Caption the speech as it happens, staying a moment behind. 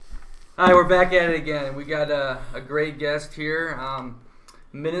All right, we're back at it again. We got a great guest here,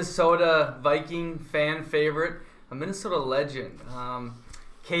 Minnesota Viking fan favorite, a Minnesota legend,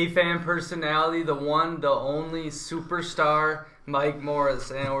 K-fan personality, the one, the only superstar, Mike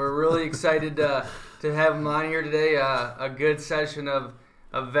Morris. And we're really excited to have him on here today. A good session of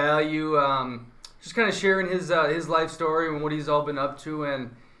value, just kind of sharing his life story and what he's all been up to.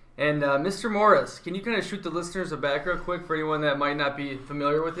 And Mr. Morris, can you kind of shoot the listeners a back real quick for anyone that might not be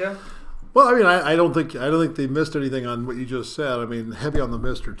familiar with you? Well, I mean, I don't think they missed anything on what you just said. I mean, heavy on the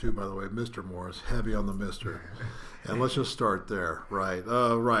Mister too, by the way, Mr. Morris, heavy on the Mister. And let's just start there, right?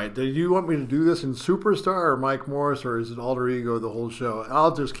 Right. Do you want me to do this in Superstar or Mike Morris, or is it alter ego the whole show?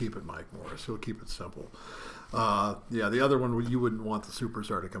 I'll just keep it Mike Morris. He'll keep it simple. Yeah, the other one you wouldn't want the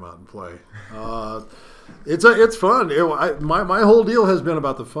Superstar to come out and play. It's fun. My whole deal has been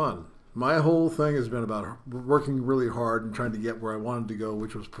about the fun. My whole thing has been about working really hard and trying to get where I wanted to go,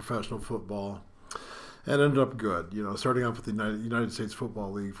 which was professional football, and ended up good. You know, starting off with the United States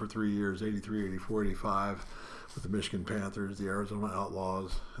Football League for 3 years, 83, 84, 85, with the Michigan Panthers, the Arizona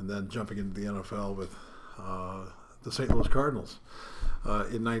Outlaws, and then jumping into the NFL with the St. Louis Cardinals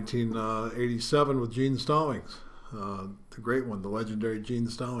in 1987 with Gene Stallings, the great one, the legendary Gene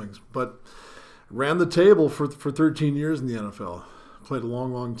Stallings. But ran the table for 13 years in the NFL. Played a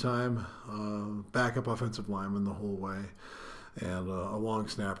long time, backup offensive lineman the whole way, and a long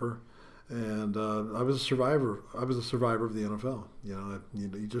snapper. And I was a survivor. I was a survivor of the NFL.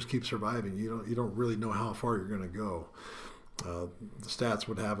 You just keep surviving. You don't really know how far you're going to go. The stats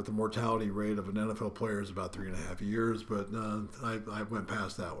would have it the mortality rate of an NFL player is about 3.5 years, but I went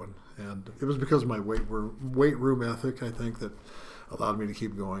past that one, and it was because of my weight room ethic, I think, that allowed me to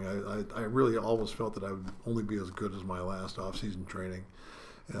keep going. I really always felt that I would only be as good as my last off-season training.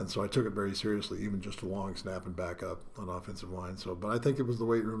 And so I took it very seriously, even just a long snap and back up on offensive line. But I think it was the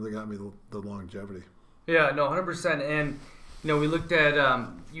weight room that got me the longevity. Yeah, no, 100%. And, we looked at,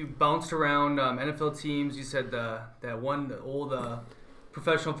 you bounced around NFL teams. You said that one, the old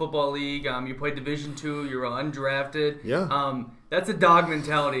professional football league. You played Division II. You were undrafted. Yeah. That's a dog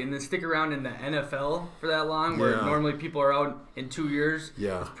mentality. And then stick around in the NFL for that long, where normally people are out in 2 years.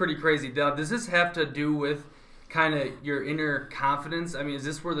 Yeah. It's pretty crazy. Does this have to do with kind of your inner confidence? I mean, is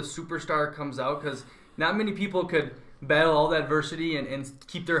this where the superstar comes out? Because not many people could battle all that adversity and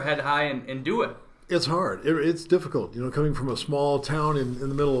keep their head high and do it. It's hard. It's difficult. Coming from a small town in the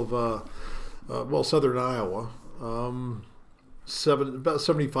middle of, southern Iowa, about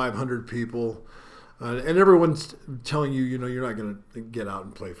 7,500 people. And everyone's telling you, you're not going to get out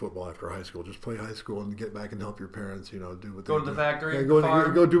and play football after high school. Just play high school and get back and help your parents, do what Go to the factory, yeah,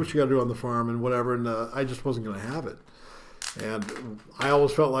 go do what you got to do on the farm and whatever. And I just wasn't going to have it. And I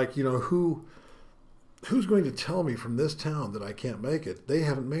always felt like, who's going to tell me from this town that I can't make it? They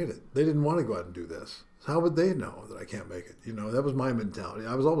haven't made it. They didn't want to go out and do this. How would they know that I can't make it? That was my mentality.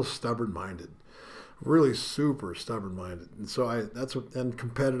 I was always stubborn-minded. Really super stubborn-minded, and so and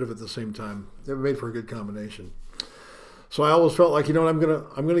competitive at the same time. It made for a good combination. So I always felt like, I'm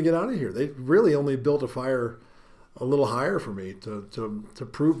gonna get out of here. They really only built a fire a little higher for me to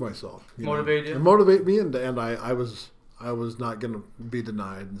prove myself. Motivate you, and motivate me, and I was not gonna be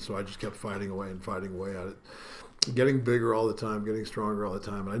denied, and so I just kept fighting away at it, getting bigger all the time, getting stronger all the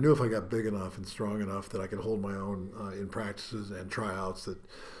time. And I knew if I got big enough and strong enough that I could hold my own in practices and tryouts, that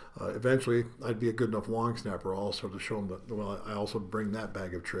eventually I'd be a good enough long snapper also to show them that, I also bring that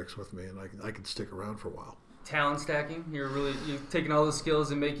bag of tricks with me, and I could stick around for a while. Talent stacking. You're taking all the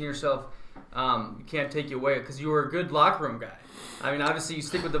skills and making yourself, you can't take you away, because you were a good locker room guy. I mean, obviously you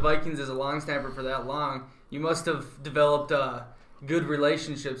stick with the Vikings as a long snapper for that long. You must have developed good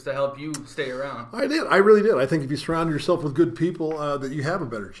relationships to help you stay around. I did. I really did. I think if you surround yourself with good people, that you have a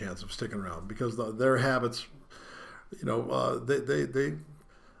better chance of sticking around, because their habits, they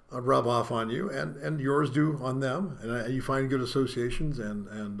rub off on you, and yours do on them, and you find good associations,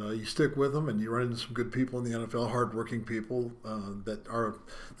 and you stick with them, and you run into some good people in the NFL, hardworking people that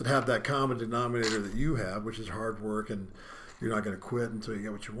have that common denominator that you have, which is hard work, and you're not going to quit until you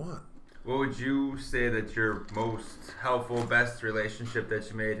get what you want. What would you say that your most helpful, best relationship that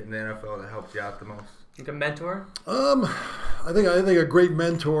you made in the NFL that helped you out the most? Like a mentor? I think a great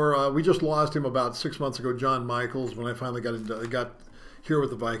mentor. We just lost him about 6 months ago, John Michaels. When I finally got here with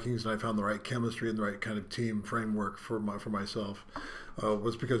the Vikings, and I found the right chemistry and the right kind of team framework for myself,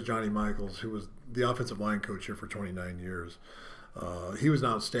 was because Johnny Michaels, who was the offensive line coach here for 29 years, he was an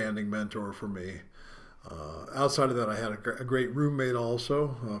outstanding mentor for me. Outside of that, I had a great roommate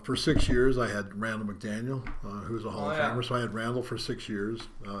also. For 6 years, I had Randall McDaniel, who's a Hall of Famer. So I had Randall for 6 years,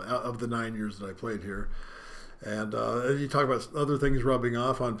 of the 9 years that I played here. And you talk about other things rubbing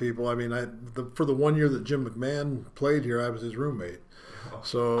off on people. I mean, for the 1 year that Jim McMahon played here, I was his roommate.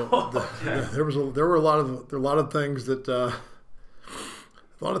 So there were a lot of things that a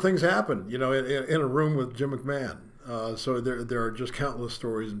lot of things happened, in a room with Jim McMahon. So there are just countless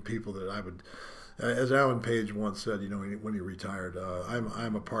stories and people that I would, as Alan Page once said, when he retired,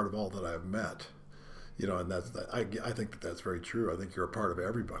 I'm a part of all that I've met. And I think that's very true. I think you're a part of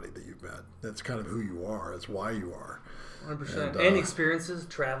everybody that you've met. That's kind of who you are. That's why you are. 100%. And experiences,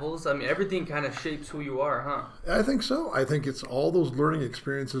 travels. I mean, everything kind of shapes who you are, huh? I think so. I think it's all those learning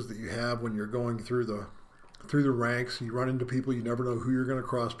experiences that you have when you're going through the ranks. You run into people you never know who you're going to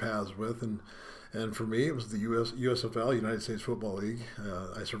cross paths with. And for me, it was the USFL, United States Football League.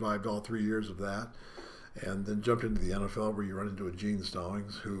 I survived all 3 years of that, and then jumped into the NFL, where you run into a Gene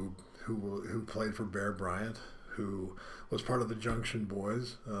Stallings who played for Bear Bryant, who was part of the Junction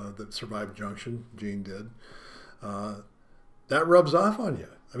Boys that survived Junction. Gene did. That rubs off on you.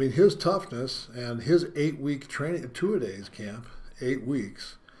 I mean, his toughness and his 8-week training, two-a-days camp, 8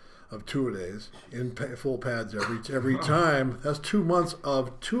 weeks of two-a-days in full pads every time. That's 2 months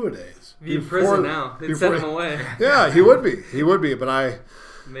of two-a-days. He's in prison now. They'd send him away. Yeah, he would be. But I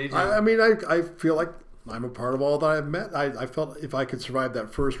feel like I'm a part of all that I've met. I felt if I could survive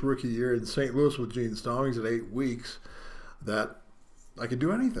that first rookie year in St. Louis with Gene Stallings at 8 weeks, that I could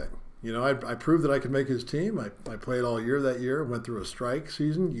do anything. I proved that I could make his team. I played all year that year, went through a strike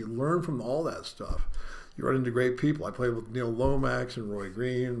season. You learn from all that stuff. You run into great people. I played with Neil Lomax and Roy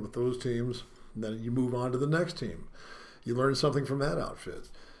Green with those teams. And then you move on to the next team. You learn something from that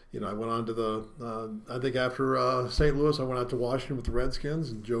outfit. I went on to I think after St. Louis, I went out to Washington with the Redskins,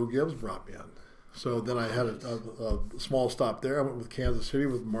 and Joe Gibbs brought me in. So then I had a small stop there. I went with Kansas City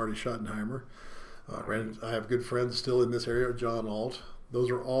with Marty Schottenheimer. I have good friends still in this area, John Alt. Those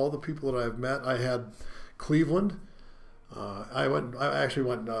are all the people that I've met. I had Cleveland. I actually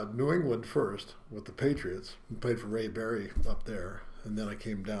went New England first with the Patriots and played for Ray Berry up there. And then I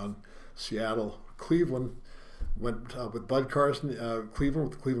came down Seattle, Cleveland, went with Bud Carson, Cleveland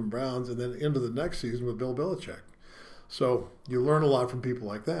with the Cleveland Browns, and then into the next season with Bill Belichick. So you learn a lot from people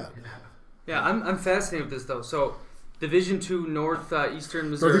like that. Yeah, I'm fascinated with this, though. So Division II Northeastern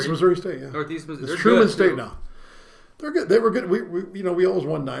Missouri. Northeast Missouri State, yeah. Northeast Missouri. It's Truman State now. They're good. They were good. We always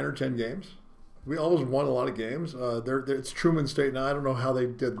won 9 or 10 games. We always won a lot of games. It's Truman State now. I don't know how they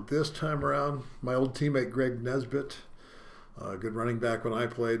did this time around. My old teammate Greg Nesbitt, good running back when I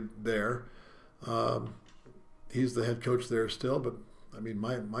played there. He's the head coach there still. But I mean,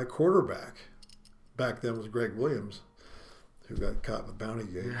 my quarterback back then was Greg Williams, who got caught with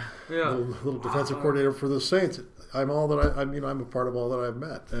Bountygate. Yeah. Little defensive coordinator for the Saints. I'm a part of all that I've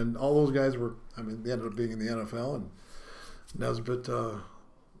met, and all those guys were. I mean, they ended up being in the NFL, and Nesbitt.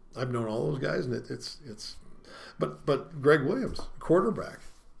 I've known all those guys, and but Greg Williams, quarterback,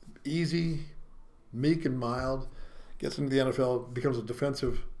 easy, meek and mild, gets into the NFL, becomes a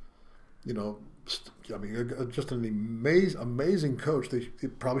defensive, just an amazing coach. They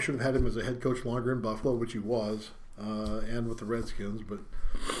probably should have had him as a head coach longer in Buffalo, which he was, and with the Redskins, but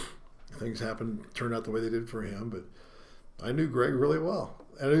things happened, turned out the way they did for him. But I knew Greg really well.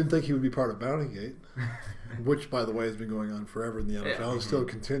 And I didn't think he would be part of Bountygate, which, by the way, has been going on forever in the NFL. Yeah. It still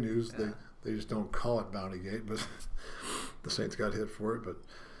continues. Yeah. They just don't call it Bountygate, but the Saints got hit for it. But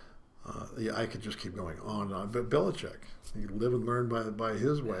I could just keep going on and on. But Belichick, you live and learn by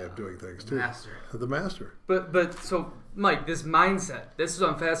his way of doing things too. The master. But so Mike, this mindset, this is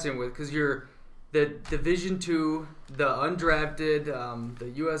what I'm fascinated with, because you're the Division II, the undrafted, the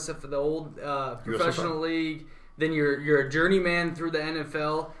USF, the old professional league. Then you're a journeyman through the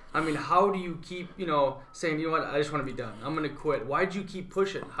NFL. I mean, how do you keep, saying, you know what, I just want to be done. I'm going to quit. Why did you keep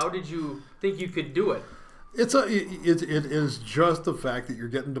pushing? How did you think you could do it? It is just the fact that you're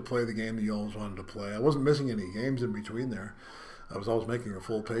getting to play the game that you always wanted to play. I wasn't missing any games in between there. I was always making a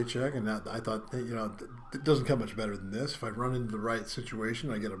full paycheck, and I thought, it doesn't come much better than this. If I run into the right situation,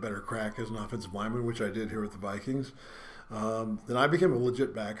 I get a better crack as an offensive lineman, which I did here with the Vikings. Then I became a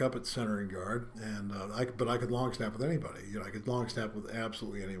legit backup at center and guard, and but I could long snap with anybody. I could long snap with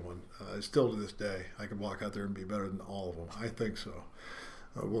absolutely anyone. Still to this day, I could walk out there and be better than all of them. I think so.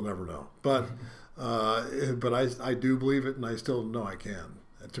 We'll never know, but I do believe it, and I still know I can.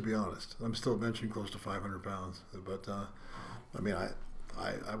 To be honest, I'm still benching close to 500 pounds, but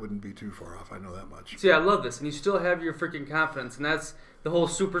I wouldn't be too far off. I know that much. See, I love this, and you still have your freaking confidence, and that's the whole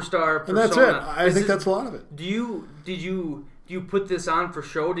superstar persona. And that's it. I think that's a lot of it. Did you put this on for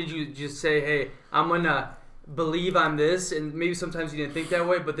show? Did you just say, "Hey, I'm gonna believe on this," and maybe sometimes you didn't think that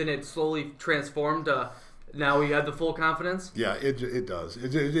way, but then it slowly transformed. Now you have the full confidence. Yeah, it does.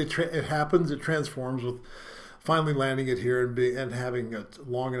 It happens. It transforms finally landing it here and having a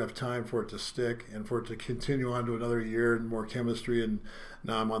long enough time for it to stick and for it to continue on to another year and more chemistry. And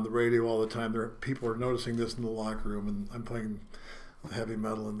now I'm on the radio all the time. People are noticing this in the locker room, and I'm playing heavy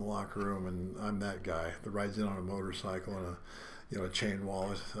metal in the locker room, and I'm that guy that rides in on a motorcycle and a chain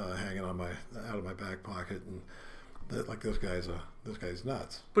wallet hanging out of my back pocket, and this guy's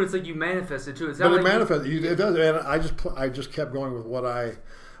nuts. But it's like you manifest it too. It's but not it like manifests. It does, and I just kept going with what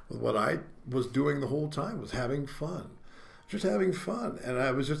I was doing the whole time, was having fun, just having fun, and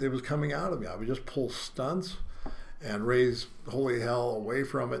it was coming out of me. I would just pull stunts and raise holy hell away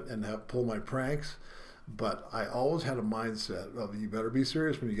from it and pull my pranks. But I always had a mindset of, you better be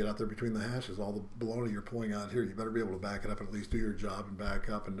serious when you get out there between the hashes. All the baloney you're pulling out here, you better be able to back it up and at least do your job and back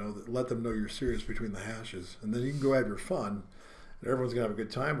up and let them know you're serious between the hashes. And then you can go have your fun, and everyone's going to have a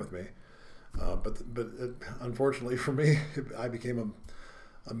good time with me. Unfortunately for me, I became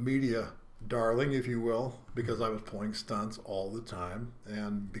a media darling, if you will, because I was pulling stunts all the time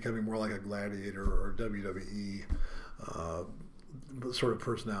and becoming more like a Gladiator or WWE sort of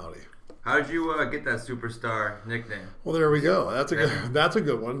personality. How did you get that superstar nickname? Well, there we go. That's a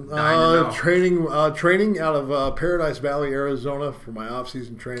good one. Know. Training out of Paradise Valley, Arizona for my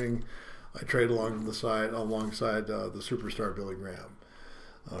off-season training. I trained alongside the superstar Billy Graham,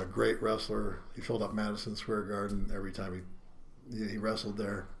 a great wrestler. He filled up Madison Square Garden every time he wrestled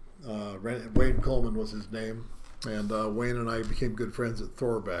there. Wayne Coleman was his name, and Wayne and I became good friends at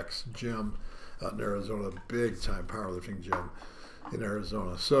Thorbeck's gym out in Arizona, big time powerlifting gym in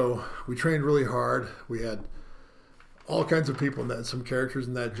Arizona. So we trained really hard. We had all kinds of people some characters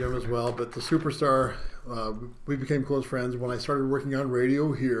in that gym as well. But the superstar, we became close friends. When I started working on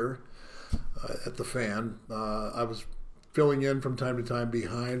radio here at the Fan, I was filling in from time to time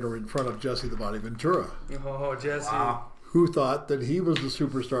behind or in front of Jesse the Body Ventura. Oh, Jesse. Wow. Who thought that he was the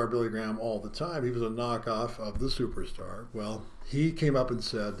superstar Billy Graham all the time. He was a knockoff of the superstar. Well, he came up and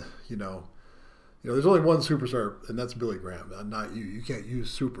said, there's only one superstar, and that's Billy Graham, not you. You can't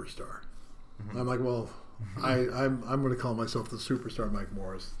use superstar. Mm-hmm. I'm like, well, I'm going to call myself the superstar Mike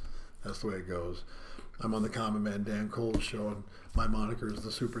Morris. That's the way it goes. I'm on the Common Man Dan Cole's show, and my moniker is the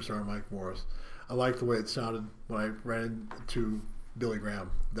superstar Mike Morris. I liked the way it sounded when I ran into Billy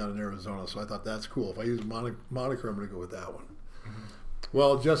Graham down in Arizona, so I thought that's cool. If I use a moniker, I'm going to go with that one. Mm-hmm.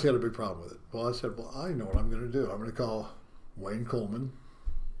 Well, Jesse had a big problem with it. Well, I said, I know what I'm going to do. I'm going to call Wayne Coleman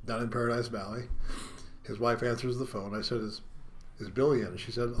down in Paradise Valley. His wife answers the phone. I said, is Billy in?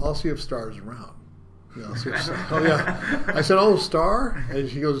 She said, I'll see if Star's around. Oh, yeah. I said, Star? And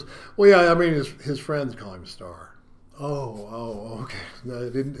she goes, well, yeah, I mean, his friends call him Star. Oh, okay.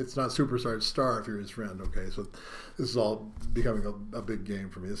 No, it's not superstar, it's Star if you're his friend. Okay, so this is all becoming a big game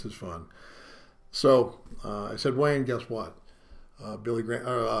for me. This is fun. So I said, Wayne, guess what?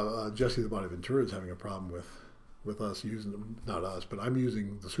 Jesse the Body Ventura is having a problem with us using, not us, but I'm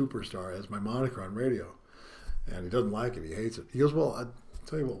using the superstar as my moniker on radio. And he doesn't like it. He hates it. He goes, well, I'll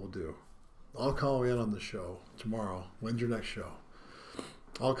tell you what we'll do. I'll call in on the show tomorrow. When's your next show?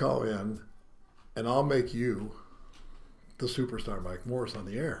 I'll call in, and I'll make you the superstar Mike Morris on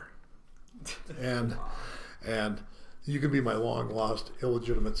the air. And you can be my long-lost,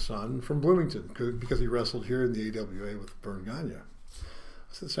 illegitimate son from Bloomington because he wrestled here in the AWA with Vern Gagne. I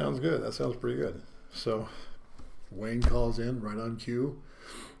said, sounds good. That sounds pretty good. So Wayne calls in right on cue.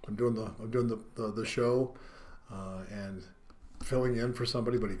 I'm doing the show and filling in for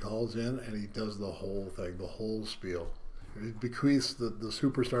somebody, but he calls in and he does the whole thing, the whole spiel. He bequeaths the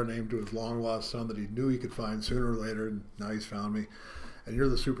superstar name to his long lost son that he knew he could find sooner or later, and now he's found me. And you're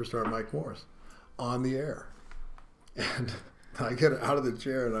the superstar Mike Morris on the air. And I get out of the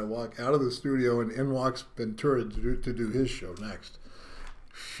chair and I walk out of the studio, and in walks Ventura to do his show next.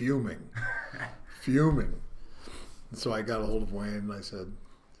 Fuming. So I got a hold of Wayne and I said,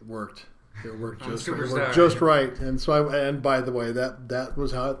 it worked. It worked just right. And so and by the way, that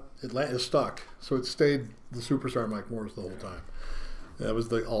was how it stuck. So it stayed the superstar Mike Morris the whole time. That was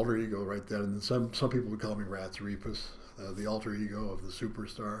the alter ego right there. And then some people would call me Rats Repus, the alter ego of the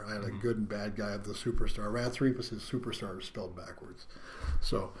superstar. I had a good and bad guy of the superstar. Rats Repus is superstar spelled backwards.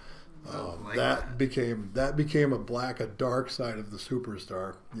 So that became a dark side of the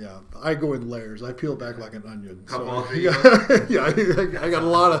superstar. Yeah, I go in layers. I peel back like an onion. Yeah, I got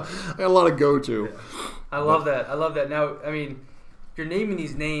a lot of go to. Yeah. I love that. Now, I mean, if you're naming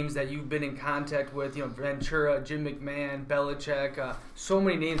these names that you've been in contact with, Ventura, Jim McMahon, Belichick, so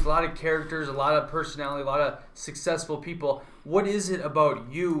many names, a lot of characters, a lot of personality, a lot of successful people. What is it about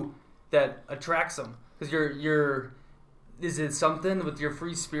you that attracts them? Because you're is it something with your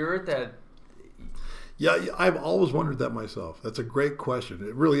free spirit that... Yeah, I've always wondered that myself. That's a great question.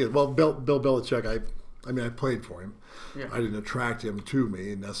 It really is. Well, Bill Belichick, I mean, I played for him. Yeah. I didn't attract him to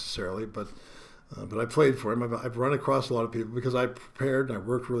me necessarily, but I played for him. I've run across a lot of people because I prepared and I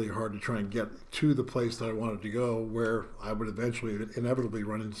worked really hard to try and get to the place that I wanted to go, where I would eventually inevitably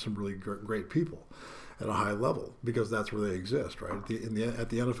run into some really great people at a high level, because that's where they exist, right? At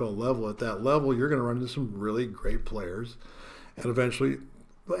the NFL level, at that level, you're going to run into some really great players, and eventually,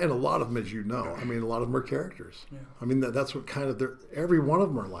 and a lot of them, as you know, I mean, a lot of them are characters. Yeah. I mean, that's what kind of every one of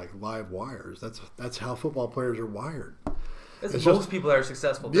them are like live wires. That's how football players are wired. It's most people that are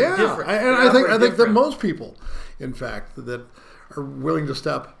successful. They're different. I think that most people, in fact, that are willing to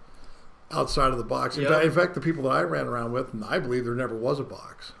step outside of the box. In fact, the people that I ran around with, and I believe there never was a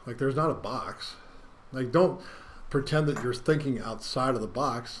box. Like, there's not a box. Like, don't pretend that you're thinking outside of the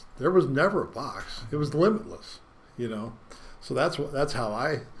box. There was never a box. It was limitless, you know. So that's how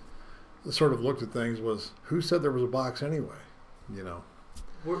I sort of looked at things, was who said there was a box anyway, you know.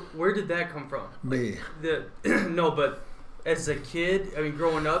 Where did that come from? Me. No, but as a kid, I mean,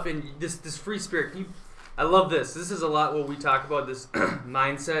 growing up, and this free spirit, I love this. This is a lot what we talk about, this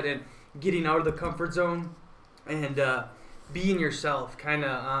mindset and getting out of the comfort zone and being yourself, kind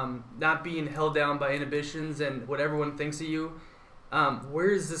of not being held down by inhibitions and what everyone thinks of you. Where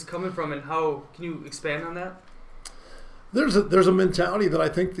is this coming from, and how can you expand on that? There's a mentality that I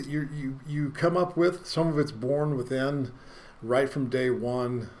think that you come up with. Some of it's born within, right from day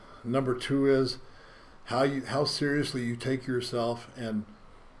one. Number two is how seriously you take yourself, and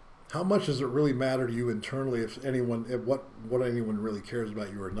how much does it really matter to you internally if what anyone really cares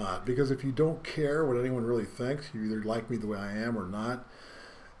about you or not. Because if you don't care what anyone really thinks, you either like me the way I am or not,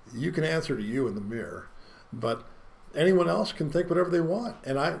 you can answer to you in the mirror. But anyone else can think whatever they want,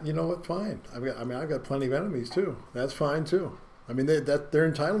 and you know what? Fine. I've got plenty of enemies too. That's fine too. I mean, they're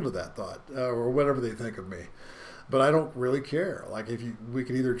entitled to that thought or whatever they think of me. But I don't really care. Like, we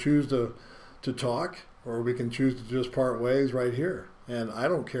can either choose to talk, or we can choose to just part ways right here. And I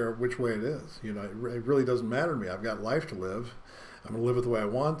don't care which way it is. You know, it really doesn't matter to me. I've got life to live. I'm going to live it the way I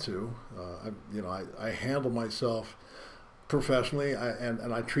want to. I handle myself professionally,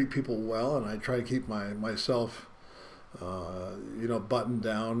 and I treat people well, and I try to keep myself buttoned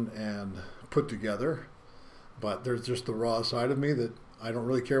down and put together. But there's just the raw side of me that I don't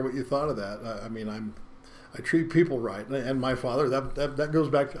really care what you thought of that. I treat people right, and my father, that goes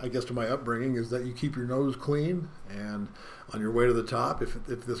back, I guess, to my upbringing, is that you keep your nose clean, and on your way to the top, if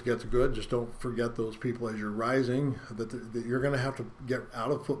this gets good, just don't forget those people as you're rising, that you're going to have to get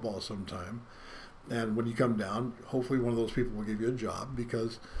out of football sometime. And when you come down, hopefully one of those people will give you a job,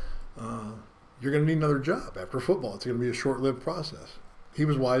 because you're going to need another job after football. It's going to be a short-lived process. He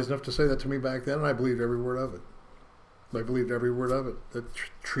was wise enough to say that to me back then, and I believed every word of it. That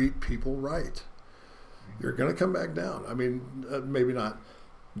treat people right. You're going to come back down. I mean, maybe not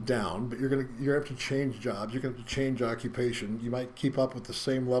down, but you're going to have to change jobs. You're going to have to change occupation. You might keep up with the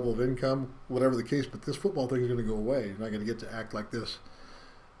same level of income, whatever the case, but this football thing is going to go away. You're not going to get to act like this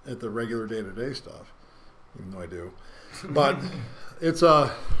at the regular day-to-day stuff, even though I do. But it's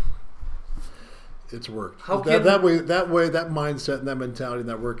worked. That mindset and that mentality and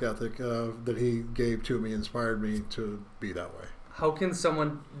that work ethic that he gave to me inspired me to be that way. How can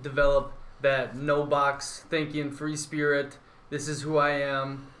someone develop that no box thinking, free spirit, this is who I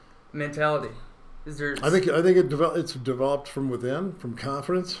am mentality? Is there? I think it's developed from within, from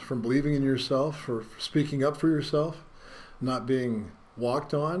confidence, from believing in yourself, for speaking up for yourself, not being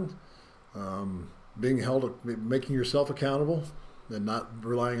walked on, being held, making yourself accountable, and not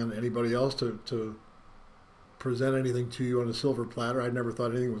relying on anybody else to present anything to you on a silver platter. I never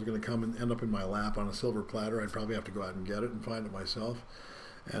thought anything was going to come and end up in my lap on a silver platter. I'd probably have to go out and get it and find it myself,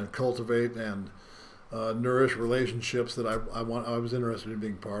 and cultivate and nourish relationships that I was interested in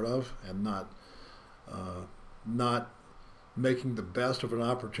being part of, and not making the best of an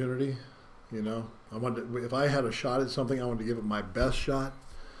opportunity. You know, if I had a shot at something, I wanted to give it my best shot,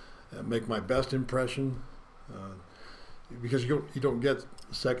 make my best impression, because you don't get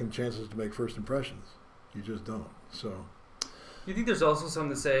second chances to make first impressions. You just don't. So, you think there's also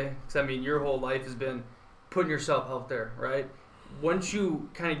something to say? Because I mean, your whole life has been putting yourself out there, right? Once you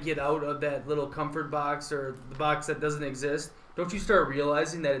kind of get out of that little comfort box, or the box that doesn't exist, don't you start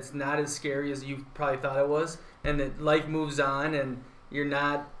realizing that it's not as scary as you probably thought it was, and that life moves on, and you're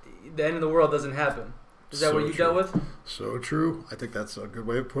not, the end of the world doesn't happen? Is that what you dealt with? So true. I think that's a good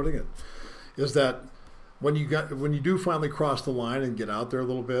way of putting it. Is that when you do finally cross the line and get out there a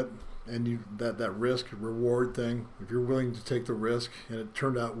little bit, and that risk reward thing, if you're willing to take the risk and it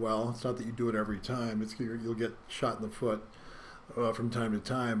turned out well, it's not that you do it every time. You'll get shot in the foot from time to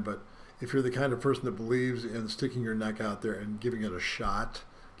time, but if you're the kind of person that believes in sticking your neck out there and giving it a shot,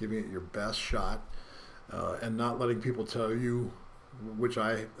 giving it your best shot, and not letting people tell you, which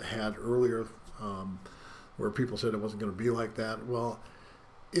I had earlier, where people said it wasn't going to be like that. Well,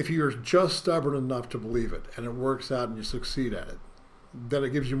 if you're just stubborn enough to believe it and it works out and you succeed at it, then it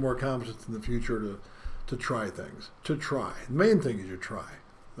gives you more confidence in the future to try things. To try. The main thing is you try.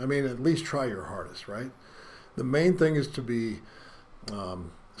 I mean, at least try your hardest, right? The main thing is to be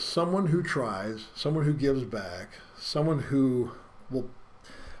someone who tries, someone who gives back, someone who will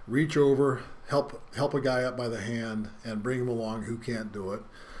reach over, help a guy up by the hand and bring him along who can't do it.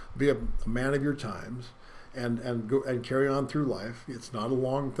 Be a man of your times and go and carry on through life. It's not a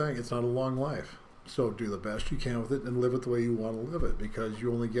long thing. It's not a long life. So do the best you can with it and live it the way you want to live it, because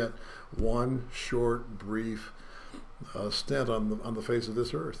you only get one short, brief stint on the face of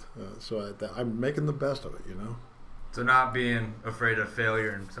this earth. So I'm making the best of it, you know. So not being afraid of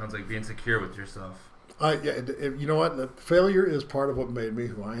failure, and sounds like being secure with yourself. You know what? Failure is part of what made me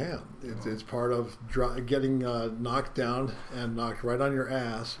who I am. It's part of getting knocked down and knocked right on your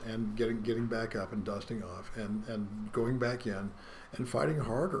ass and getting back up and dusting off and going back in and fighting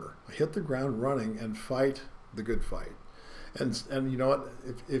harder. Hit the ground running and fight the good fight. And you know what?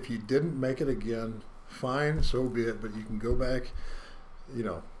 If you didn't make it again, fine, so be it. But you can go back. You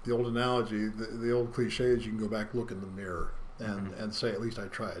know, the old analogy, the old cliche is you can go back, look in the mirror, and say, at least I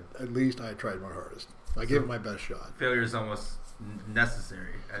tried. At least I tried my hardest. I gave it my best shot. Failure is almost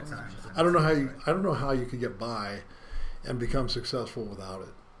necessary at times. I don't know how you could get by and become successful without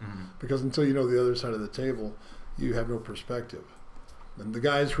it. Mm-hmm. Because until you know the other side of the table, you have no perspective. And the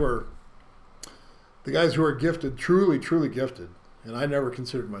guys who are gifted, truly gifted, and I never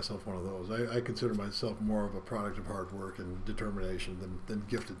considered myself one of those. I consider myself more of a product of hard work and determination than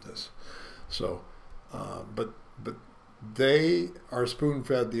giftedness. So, but they are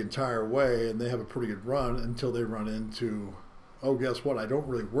spoon-fed the entire way, and they have a pretty good run until they run into, oh, guess what? I don't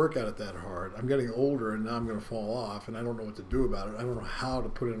really work at it that hard. I'm getting older, and now I'm going to fall off, and I don't know what to do about it. I don't know how to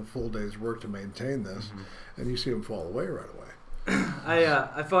put in a full day's work to maintain this. Mm-hmm. And you see them fall away right away.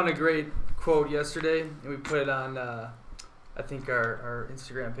 I found a great quote yesterday, and we put it on, I think, our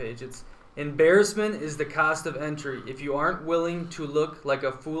Instagram page. It's, embarrassment is the cost of entry. If you aren't willing to look like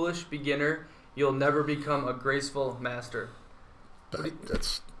a foolish beginner, you'll never become a graceful master.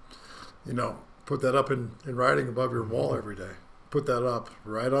 That's, put that up in writing above your wall every day. Put that up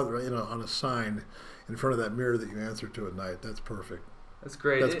right on a sign in front of that mirror that you answer to at night. That's perfect. That's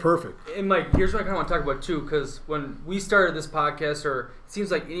great. That's perfect. And Mike, here's what I kind of want to talk about too, because when we started this podcast, or it seems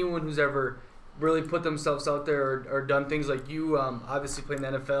like anyone who's ever really put themselves out there or done things like you, obviously playing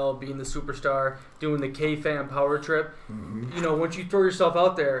the NFL, being the superstar, doing the K-Fan power trip, mm-hmm. Once you throw yourself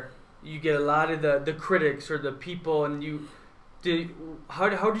out there, you get a lot of the critics or the people, and how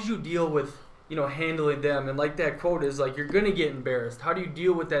did you deal with handling them? And like that quote is, like, you're going to get embarrassed. How do you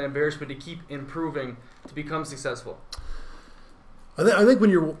deal with that embarrassment to keep improving, to become successful? I think when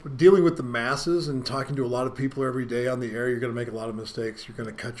you're dealing with the masses and talking to a lot of people every day on the air, you're going to make a lot of mistakes. You're going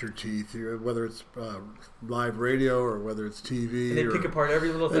to cut your teeth, whether it's live radio or whether it's TV. And they pick apart every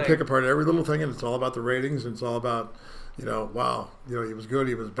little thing. They pick apart every little thing, and it's all about the ratings, and it's all about, wow, he was good,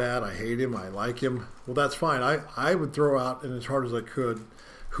 he was bad, I hate him, I like him. Well, that's fine. I would throw out, and as hard as I could,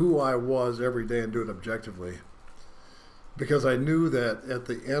 who I was every day and do it objectively. Because I knew that at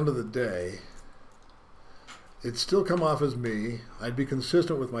the end of the day, it'd still come off as me. I'd be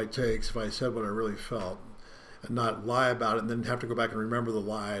consistent with my takes if I said what I really felt and not lie about it and then have to go back and remember the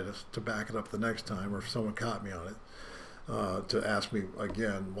lie to back it up the next time, or if someone caught me on it, to ask me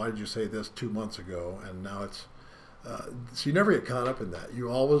again, why did you say this 2 months ago? And now it's... so you never get caught up in that. You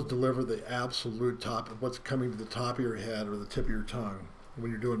always deliver the absolute top of what's coming to the top of your head or the tip of your tongue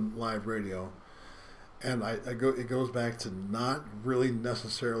when you're doing live radio. And it goes back to not really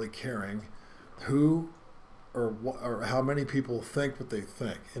necessarily caring who or how many people think what they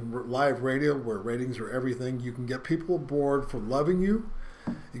think. In live radio, where ratings are everything, you can get people aboard for loving you.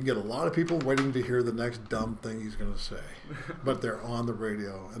 You can get a lot of people waiting to hear the next dumb thing he's going to say. But they're on the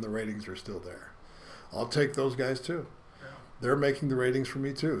radio, and the ratings are still there. I'll take those guys, too. Yeah. They're making the ratings for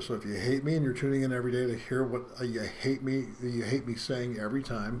me, too. So if you hate me and you're tuning in every day to hear what you hate me saying every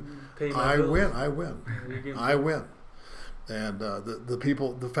time, I win. I win. And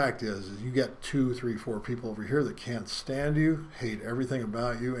the fact is you get 2, 3, 4 people over here that can't stand you, hate everything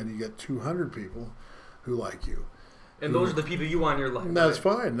about you, and you get 200 people who like you. And those are the people you want in your life. That's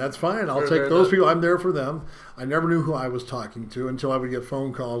right? Fine. I'll take those people. I'm there for them. I never knew who I was talking to until I would get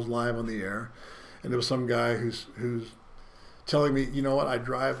phone calls live on the air. And there was some guy who's telling me, you know what, I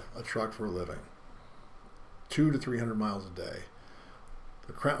drive a truck for a living, 200 to 300 miles a day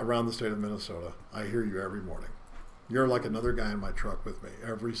around the state of Minnesota. I hear you every morning. You're like another guy in my truck with me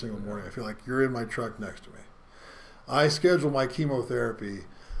every single morning. I feel like you're in my truck next to me. I schedule my chemotherapy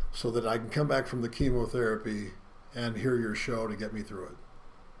so that I can come back from the chemotherapy and hear your show to get me through it.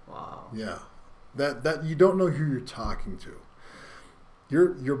 Wow. Yeah. That you don't know who you're talking to.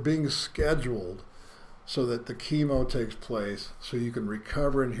 You're being scheduled so that the chemo takes place, so you can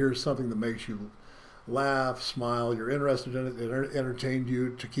recover and hear something that makes you laugh, smile. You're interested in it. It entertained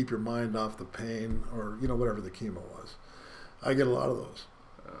you to keep your mind off the pain, or whatever the chemo was. I get a lot of those.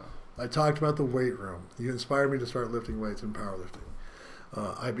 I talked about the weight room. You inspired me to start lifting weights and powerlifting.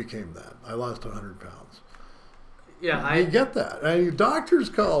 I became that. I lost 100 pounds. Yeah, I get that. And doctors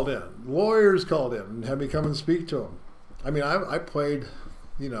called in, lawyers called in, and had me come and speak to them. I mean, I played,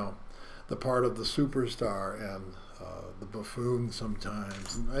 the part of the superstar and the buffoon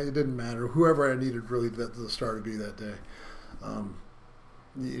sometimes. And it didn't matter. Whoever I needed really the star to be that day.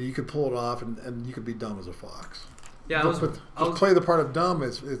 You could pull it off, and you could be dumb as a fox. Yeah, but play the part of dumb.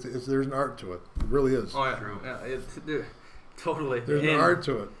 It's there's an art to it. It really is. Oh yeah, true. Yeah, totally. There's an art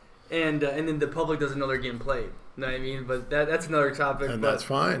to it. And then the public doesn't know they're getting played. You know what I mean? But that's another topic. And that's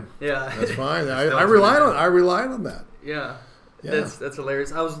fine. Yeah, that's fine. I relied on that. Yeah. That's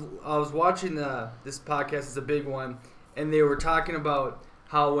hilarious. I was watching this podcast is a big one, and they were talking about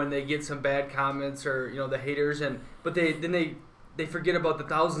how when they get some bad comments or the haters, but they forget about the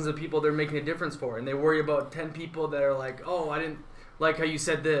thousands of people they're making a difference for, and they worry about 10 people that are like, oh, I didn't like how you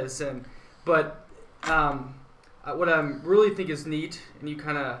said this, but what I really think is neat, and you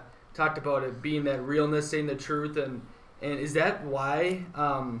kind of talked about it being that realness, saying the truth, and is that why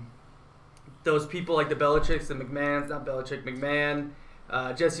those people like the Belichicks, the McMahons, not Belichick, McMahon,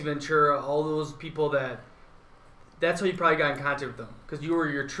 Jesse Ventura, all those people that's how you probably got in contact with them, because you were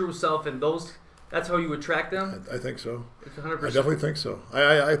your true self, and that's how you attract them? I think so. It's 100%. I definitely think so.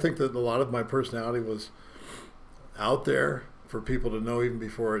 I think that a lot of my personality was out there for people to know even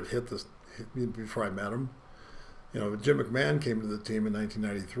before it before I met him. Jim McMahon came to the team in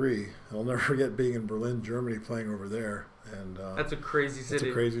 1993. I'll never forget being in Berlin, Germany, playing over there. And that's a crazy city. It's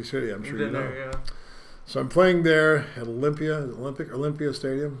a crazy city. I'm sure you know. There, yeah. So I'm playing there at Olympia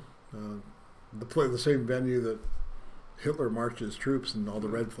Stadium, the same venue that Hitler marched his troops and all the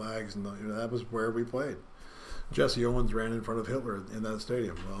red flags, and that was where we played. Jesse Owens ran in front of Hitler in that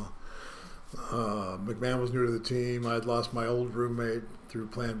stadium. Well, McMahon was new to the team. I had lost my old roommate through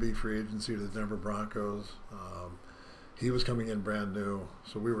Plan B free agency to the Denver Broncos. He was coming in brand new,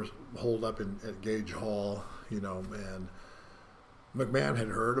 so we were holed up at Gage Hall, and McMahon had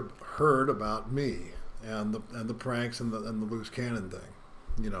heard about me and the pranks and the loose cannon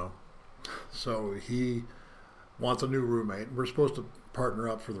thing, So he wants a new roommate. We're supposed to partner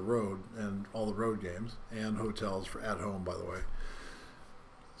up for the road and all the road games and hotels for at home, by the way.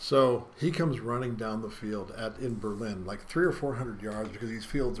 So he comes running down the field in Berlin, like 300 or 400 yards, because these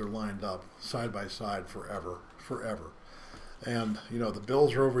fields are lined up side by side forever. And, the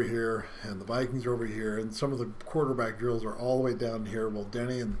Bills are over here and the Vikings are over here, and some of the quarterback drills are all the way down here. Well,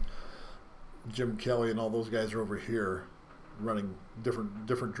 Denny and Jim Kelly and all those guys are over here running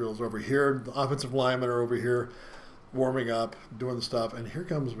different drills over here. The offensive linemen are over here warming up, doing stuff. And here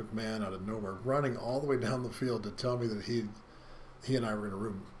comes McMahon out of nowhere, running all the way down the field to tell me that he and I were in a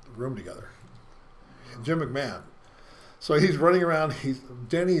room together. Jim McMahon. So he's running around.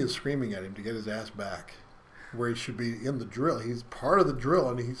 Denny is screaming at him to get his ass back where he should be in the drill. He's part of the drill,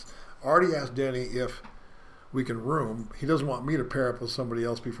 and he's already asked Denny if we can room. He doesn't want me to pair up with somebody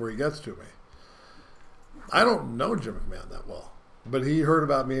else before he gets to me. I don't know Jim McMahon that well, but he heard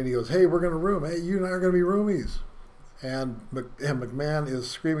about me, and he goes, hey, we're going to room. Hey, you and I are going to be roomies. And McMahon is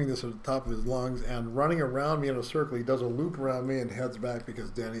screaming this at the top of his lungs and running around me in a circle. He does a loop around me and heads back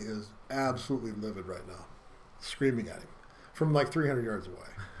because Denny is absolutely livid right now, screaming at him from like 300 yards away.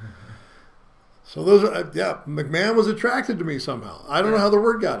 So McMahon was attracted to me somehow. I don't know how the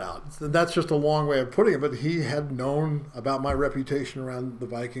word got out. That's just a long way of putting it, but he had known about my reputation around the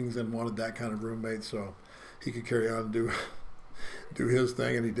Vikings and wanted that kind of roommate so he could carry on and do his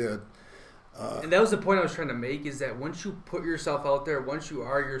thing, and he did. And that was the point I was trying to make, is that once you put yourself out there, once you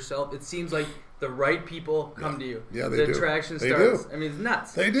are yourself, it seems like the right people come to you. Yeah, they do. The attraction They starts. do. I mean, it's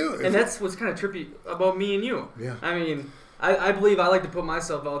nuts. They do. And that's what's kind of trippy about me and you. Yeah. I mean, I believe I like to put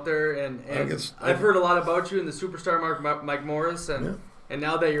myself out there, and I've heard a lot about you and the superstar Mike Morris, and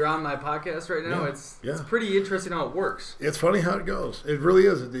now that you're on my podcast right now, it's pretty interesting how it works. It's funny how it goes. It really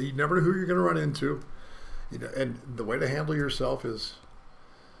is. You never know who you're going to run into. And the way to handle yourself is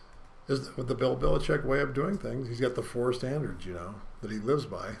the Bill Belichick way of doing things. He's got the 4 standards, that he lives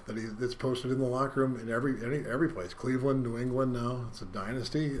by, that's posted in the locker room in every place. Cleveland, New England now, it's a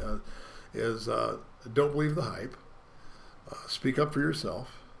dynasty. Don't believe the hype. speak up for yourself,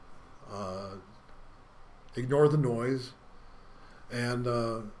 ignore the noise, and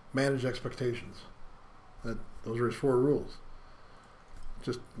manage expectations. Those are his 4 rules.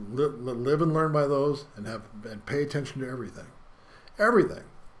 Just live and learn by those, and pay attention to everything. Everything.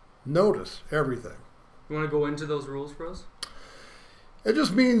 Notice everything. You want to go into those rules for us? It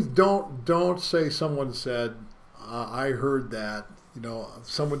just means don't say someone said, I heard that,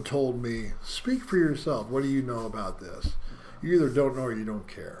 someone told me. Speak for yourself. What do you know about this? You either don't know or you don't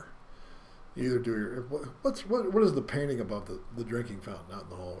care. You either do your... What is the painting above the drinking fountain out in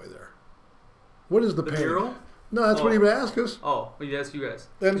the hallway there? What is the painting? Mural? No, that's what he would ask us. Oh, he'd ask you guys.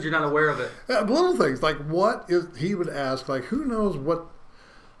 Because you're not aware of it. Little things. Like, he would ask, like, who knows what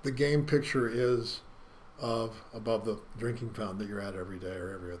the game picture is of above the drinking fountain that you're at every day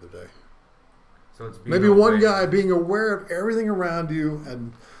or every other day? So it's maybe one guy being aware of everything around you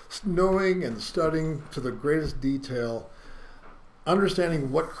and knowing and studying to the greatest detail,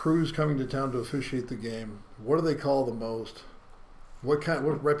 understanding what crew's coming to town to officiate the game, what do they call the most, what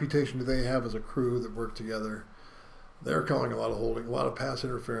reputation do they have as a crew that work together. They're calling a lot of holding, a lot of pass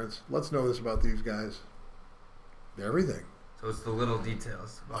interference. Let's know this about these guys. Everything. So it's the little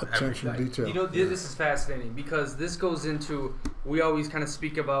details. Attention to detail. This is fascinating because this goes into, we always kind of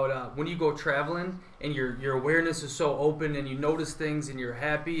speak about when you go traveling and your awareness is so open and you notice things and you're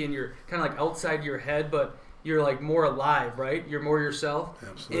happy and you're kind of like outside your head, but you're like more alive, right? You're more yourself.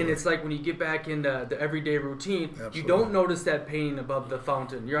 Absolutely. And it's like when you get back into the everyday routine, Absolutely. You don't notice that pain above the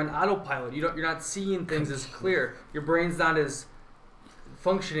fountain. You're on autopilot. You're not seeing things as clear. Your brain's not as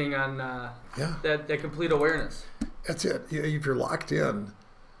functioning on that complete awareness. That's it. If you're locked in,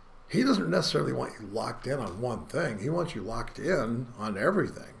 he doesn't necessarily want you locked in on one thing. He wants you locked in on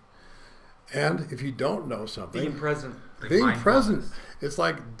everything. And if you don't know something... Being present. Being present. It's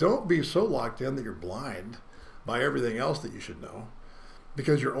like, don't be so locked in that you're blind by everything else that you should know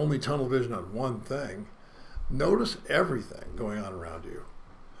because you're only tunnel vision on one thing. Notice everything going on around you.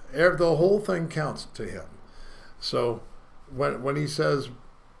 The whole thing counts to him. So when he says,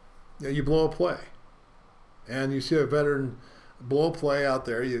 you blow a play, and you see a veteran blow a play out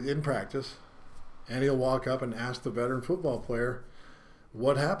there in practice, and he'll walk up and ask the veteran football player,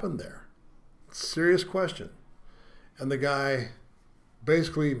 what happened there? Serious question. And the guy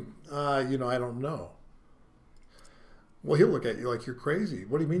basically, I don't know. Well, he'll look at you like you're crazy.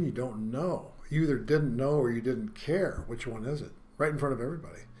 What do you mean you don't know? You either didn't know or you didn't care. Which one is it? Right in front of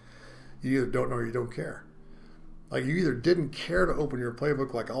everybody. You either don't know or you don't care. Like, you either didn't care to open your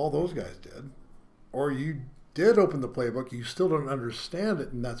playbook like all those guys did, or you did open the playbook, you still don't understand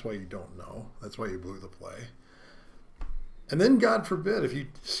it, and that's why you don't know. That's why you blew the play. And then, God forbid, if you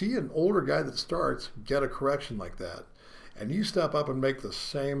see an older guy that starts get a correction like that, and you step up and make the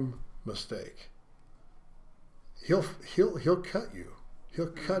same mistake, he'll cut you. He'll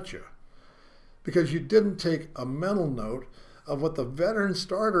cut you. Because you didn't take a mental note of what the veteran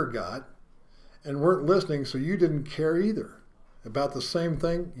starter got and weren't listening, so you didn't care either. About the same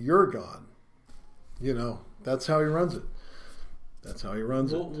thing, you're gone. That's how he runs it. That's how he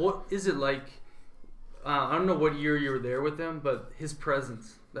runs it. What is it like? I don't know what year you were there with him, but his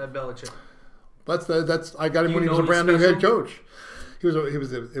presence, that Belichick. That's I got him when he was a brand new head coach.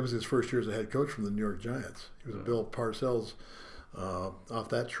 It was his first year as a head coach from the New York Giants. He was a Bill Parcells off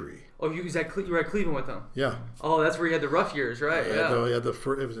that tree. Oh, you were at Cleveland with him. Yeah. Oh, that's where he had the rough years, right? Yeah.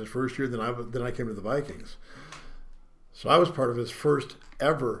 It was his first year. Then I came to the Vikings. So I was part of his first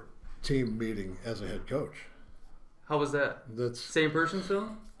ever team meeting as a head coach. How was that? That's same person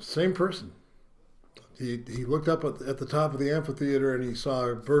still? Same person. He looked up at the top of the amphitheater and he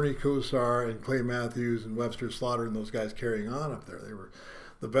saw Bernie Kosar and Clay Matthews and Webster Slaughter and those guys carrying on up there. They were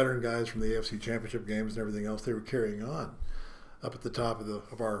the veteran guys from the AFC Championship games and everything else. They were carrying on up at the top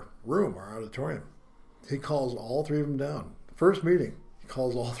of our room, our auditorium. He calls all three of them down. First meeting, he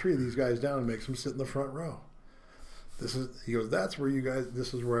calls all three of these guys down and makes them sit in the front row. He goes,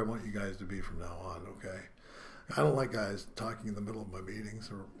 this is where I want you guys to be from now on, okay? I don't like guys talking in the middle of my meetings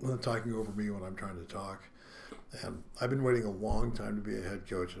or talking over me when I'm trying to talk. And I've been waiting a long time to be a head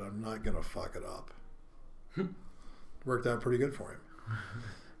coach, and I'm not going to fuck it up. Worked out pretty good for him.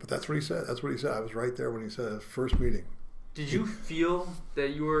 But that's what he said. I was right there when he said it, first meeting. Did you feel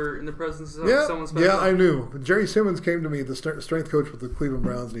that you were in the presence of someone special? Yeah, I knew. Jerry Simmons came to me, the strength coach with the Cleveland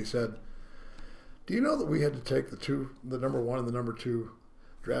Browns, and he said, do you know that we had to take the number 1 and the number 2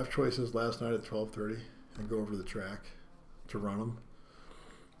 draft choices last night at 12:30 and go over to the track to run them?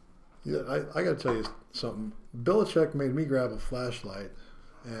 Yeah, I got to tell you something. Belichick made me grab a flashlight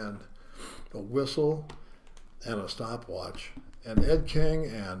and a whistle and a stopwatch. And Ed King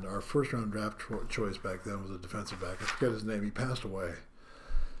and our first-round draft choice back then was a defensive back. I forget his name. He passed away.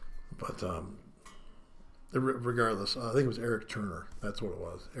 But regardless, I think it was Eric Turner. That's what it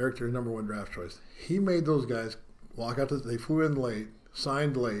was. Eric Turner, number 1 draft choice. He made those guys walk out. They flew in late,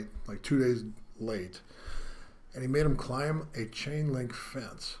 signed late, like 2 days late. And he made them climb a chain link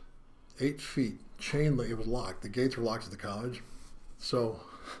fence, 8 feet, chain link. It was locked. The gates were locked at the college. So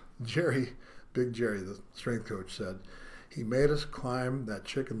Jerry, Big Jerry, the strength coach, said, he made us climb that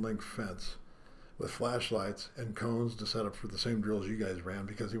chicken link fence with flashlights and cones to set up for the same drills you guys ran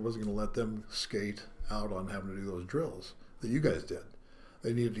because he wasn't going to let them skate out on having to do those drills that you guys did.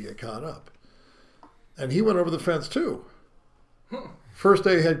 They needed to get caught up. And he went over the fence too. First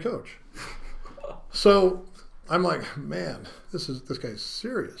day head coach. So I'm like, man, this guy's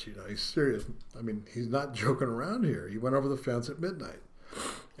serious. He's serious. I mean, he's not joking around here. He went over the fence at midnight.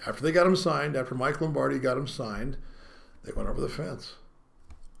 After they got him signed, after Mike Lombardi got him signed, they went over the fence.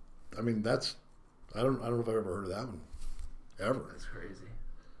 I mean, I don't know if I've ever heard of that one, ever. That's crazy.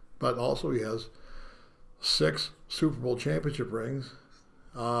 But also he has 6 Super Bowl championship rings,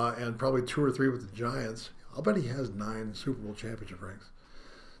 and probably 2 or 3 with the Giants. I'll bet he has 9 Super Bowl championship rings.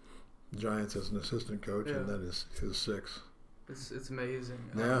 The Giants as an assistant coach, and then his 6. It's amazing.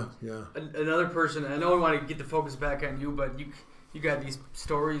 Yeah. Another person, I know we want to get the focus back on you, but you got these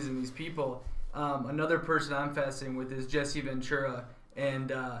stories and these people. Another person I'm fascinated with is Jesse Ventura,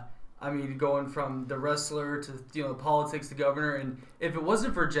 and I mean, going from the wrestler to politics to governor, and if it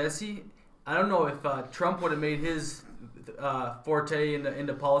wasn't for Jesse, I don't know if Trump would have made his forte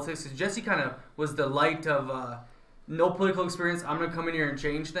into politics. Because Jesse kind of was the light of no political experience. I'm gonna come in here and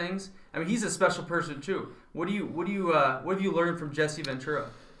change things. I mean, he's a special person too. What have you learned from Jesse Ventura?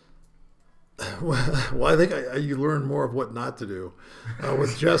 Well, I think you learn more of what not to do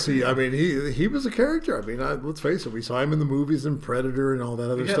with Jesse. I mean, he was a character. I mean, let's face it. We saw him in the movies and Predator and all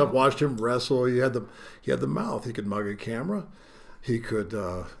that other stuff. Watched him wrestle. He had the mouth. He could mug a camera. He could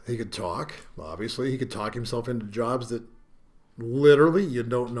talk. Obviously, he could talk himself into jobs that literally you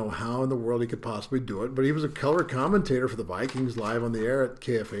don't know how in the world he could possibly do it. But he was a color commentator for the Vikings live on the air at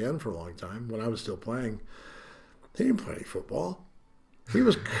KFAN for a long time when I was still playing. He didn't play any football. He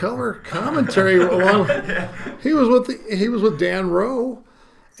was color commentary along. He was with Dan Rowe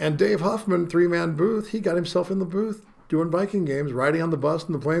and Dave Huffman, 3-man booth. He got himself in the booth doing Viking games, riding on the bus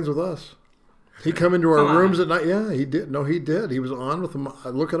and the planes with us. He come into our rooms at night. Yeah, he did. No, he did. He was on with them.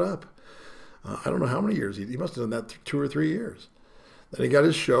 Look it up. I don't know how many years. He must have done that 2 or 3 years. Then he got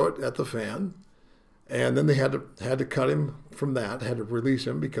his show at the Fan, and then they had to cut him from that. Had to release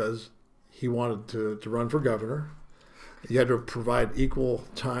him because he wanted to run for governor. You had to provide equal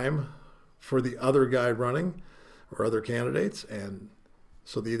time for the other guy running or other candidates. And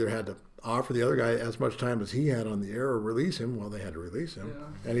so they either had to offer the other guy as much time as he had on the air or release him. Well, they had to release him.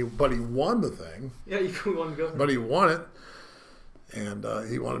 Yeah. But he won the thing. Yeah, he won governor. But he won it. And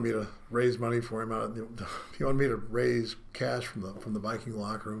he wanted me to raise money for him. He wanted me to raise cash from the Viking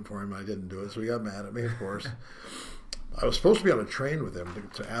locker room for him. I didn't do it, so he got mad at me, of course. I was supposed to be on a train with him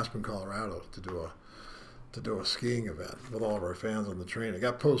to Aspen, Colorado, to do a skiing event with all of our fans on the train. It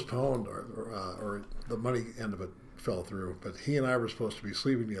got postponed, or the money end of it fell through. But he and I were supposed to be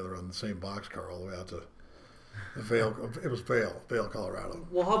sleeping together on the same boxcar all the way out to Vail. It was Vail, Colorado.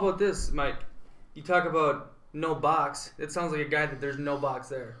 Well, how about this, Mike? You talk about no box. It sounds like a guy that there's no box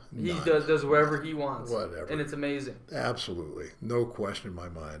there. He does wherever he wants. Whatever. And it's amazing. Absolutely. No question in my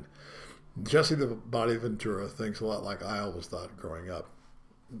mind. Jesse the Body Ventura thinks a lot like I always thought growing up.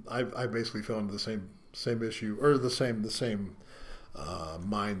 I basically fell into the same issue, or the same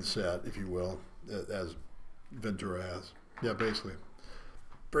mindset, if you will, as Ventura has. Yeah, basically.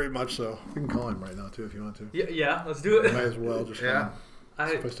 Very much so. We can call him right now, too, if you want to. Yeah, let's do it. Might as well. Just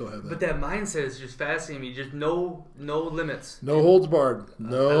if I still have that. But that mindset is just fascinating me. Just no limits. No holds barred.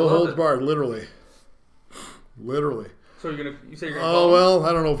 No holds barred, literally. Literally. So you say you're going to call him? Well,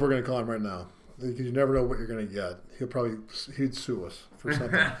 I don't know if we're going to call him right now. Because you never know what you're going to get. He'd sue us for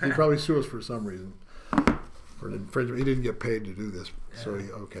something. He'd probably sue us for some reason. For an infringement. He didn't get paid to do this. Yeah. So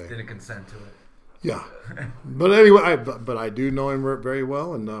didn't consent to it. Yeah. But anyway, I do know him very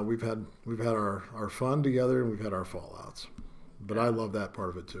well, and we've had our fun together, and we've had our fallouts. But I love that part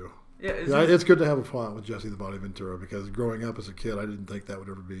of it too. Yeah, it's good to have a fallout with Jesse the Body Ventura, because growing up as a kid, I didn't think that would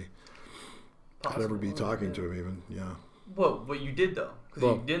ever be possible. I'd ever be talking to him even. Yeah. Well, but you did though,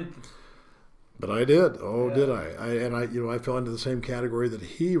 because you didn't. But I did. Oh, yeah. Did I? I fell into the same category that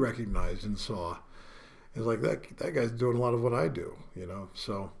he recognized and saw. It's like that guy's doing a lot of what I do,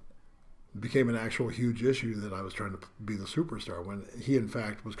 So it became an actual huge issue that I was trying to be the superstar when he, in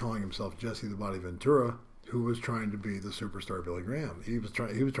fact, was calling himself Jesse the Body Ventura, who was trying to be the superstar Billy Graham. He was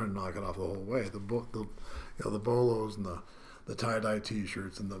trying to knock it off the whole way. The bolos and the tie-dye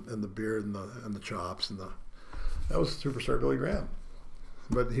T-shirts and the beard and the chops that was superstar Billy Graham.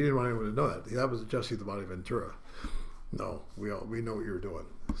 But he didn't want anyone to know that. That was Jesse the Body Ventura. No, we know what you were doing.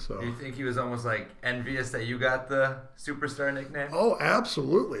 So do you think he was almost like envious that you got the superstar nickname? Oh,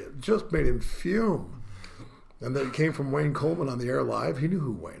 absolutely. It just made him fume. And then it came from Wayne Coleman on the air live. He knew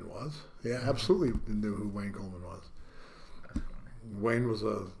who Wayne was. Yeah, absolutely knew who Wayne Coleman was. Wayne was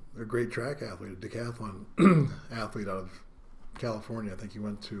a great track athlete, a decathlon athlete out of California. I think he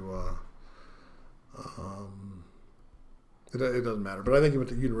went to, it doesn't matter, but I think he went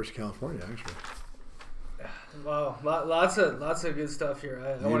to University of California, actually. Wow, lots of good stuff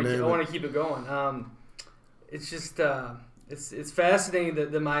here. I want to keep it going. It's just it's fascinating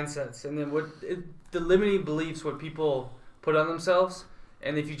the mindsets and then the limiting beliefs what people put on themselves,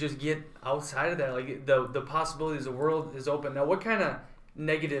 and if you just get outside of that, like the possibilities, the world is open. Now, what kind of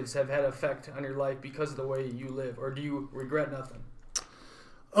negatives have had effect on your life because of the way you live, or do you regret nothing?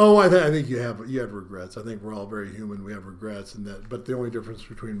 Oh, I think you have regrets. I think we're all very human. We have regrets, but the only difference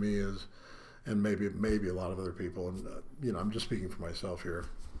between me is, and maybe a lot of other people, and I'm just speaking for myself here,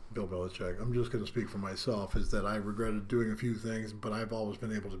 Bill Belichick. I'm just going to speak for myself. Is that I regretted doing a few things, but I've always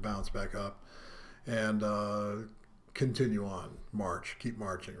been able to bounce back up and continue on, keep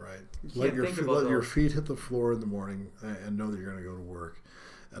marching. Right? Let your feet hit the floor in the morning and know that you're going to go to work,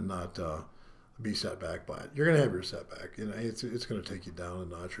 and not be set back by it. You're going to have your setback. It's going to take you down a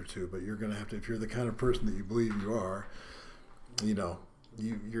notch or two, but you're going to have to. If you're the kind of person that you believe you are,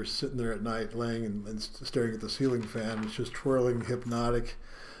 You're sitting there at night laying and staring at the ceiling fan. It's just twirling, hypnotic,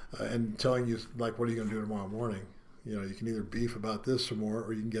 and telling you, like, what are you going to do tomorrow morning? You can either beef about this some more,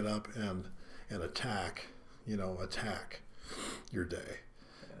 or you can get up and attack your day,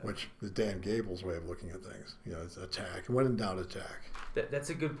 which is Dan Gable's way of looking at things. It's attack. When in doubt, attack. That's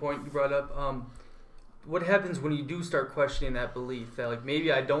a good point you brought up. What happens when you do start questioning that belief that, like,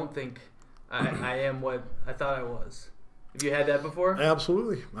 maybe I don't think I am what I thought I was? Have you had that before?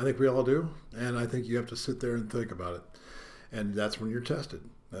 Absolutely. I think we all do. And I think you have to sit there and think about it. And that's when you're tested.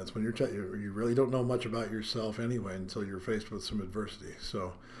 That's when you really don't know much about yourself anyway until you're faced with some adversity.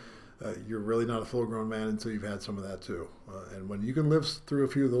 So you're really not a full-grown man until you've had some of that too. And when you can live through a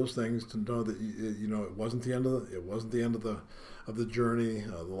few of those things to know that it wasn't the end of the journey.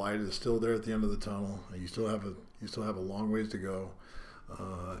 The light is still there at the end of the tunnel. You still have a long ways to go,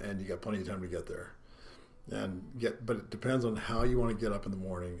 and you got plenty of time to get there. But it depends on how you want to get up in the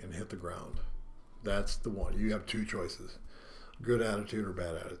morning and hit the ground. That's the one. You have two choices: good attitude or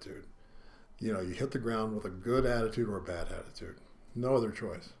bad attitude. You hit the ground with a good attitude or a bad attitude. No other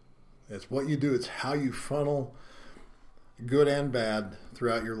choice. It's what you do. It's how you funnel good and bad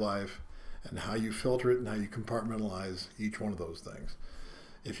throughout your life, and how you filter it and how you compartmentalize each one of those things.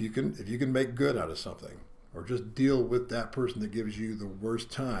 If you can make good out of something, or just deal with that person that gives you the worst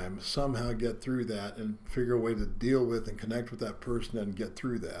time, somehow get through that and figure a way to deal with and connect with that person and get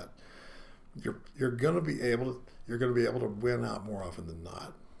through that, you're going to be able to win out more often than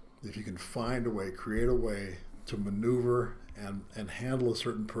not. If you can find a way, create a way to maneuver and handle a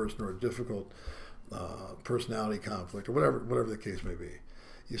certain person or a difficult personality conflict or whatever the case may be,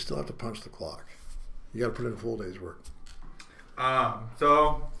 you still have to punch the clock. You got to put in a full day's work.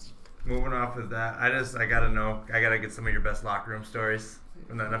 So moving off of that, I gotta get some of your best locker room stories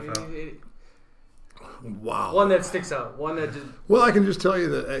from the NFL. Wow. One that sticks out. One that just. Well, I can just tell you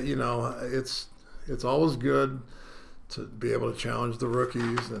that it's always good to be able to challenge the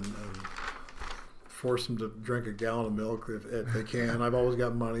rookies and force them to drink a gallon of milk if they can. I've always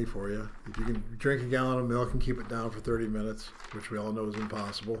got money for you. If you can drink a gallon of milk and keep it down for 30 minutes, which we all know is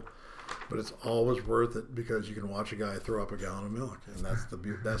impossible. But it's always worth it because you can watch a guy throw up a gallon of milk, and that's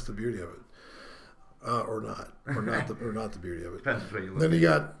the beauty of it, or not the beauty of it. Depends what you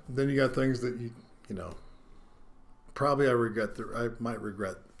look. Then you got things that probably I might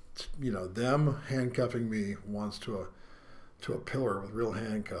regret, them handcuffing me once to a pillar with real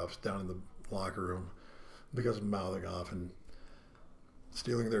handcuffs down in the locker room because of mouthing off and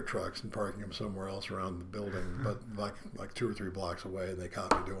stealing their trucks and parking them somewhere else around the building, but like 2 or 3 blocks away, and they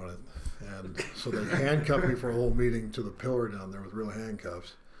caught me doing it. And so they handcuffed me for a whole meeting to the pillar down there with real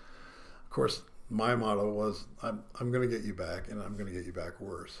handcuffs. Of course, my motto was, I'm going to get you back, and I'm going to get you back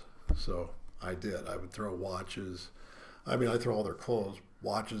worse. So I did. I would throw watches. I throw all their clothes,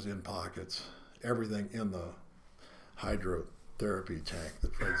 watches in pockets, everything in the hydrotherapy tank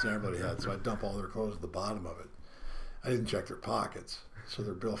that Fred Zamberly had. So I dump all their clothes at the bottom of it. I didn't check their pockets. So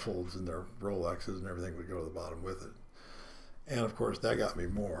their billfolds and their Rolexes and everything would go to the bottom with it. And, of course, that got me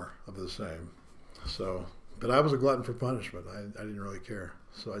more of the same. So But I was a glutton for punishment. I didn't really care.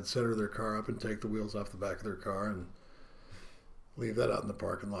 So I'd center their car up and take the wheels off the back of their car and leave that out in the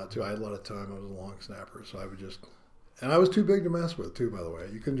parking lot, too. I had a lot of time. I was a long snapper, so I would just... And I was too big to mess with, too, by the way.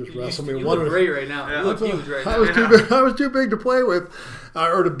 You couldn't just wrestle me. You look great right now. Yeah. You look huge right now. I was too big to play with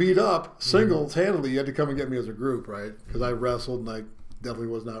or to beat up single-handedly. You had to come and get me as a group, right? Because I wrestled, and I definitely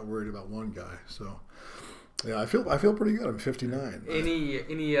was not worried about one guy. So, yeah, I feel pretty good. I'm 59.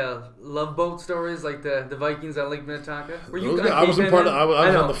 Any love boat stories like the Vikings on Lake Minnetonka? Were you? I wasn't part of. I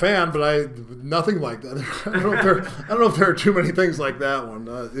was on the fan, but nothing like that. I don't know if there are too many things like that one.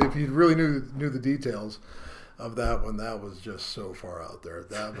 If you really knew the details of that one, that was just so far out there.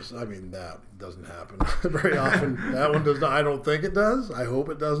 That doesn't happen very often. That one does not. I don't think it does. I hope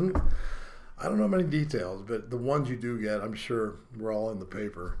it doesn't. I don't know many details, but the ones you do get, I'm sure we're all in the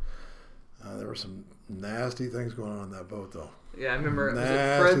paper. There were some nasty things going on that boat, though. Yeah, I remember. Was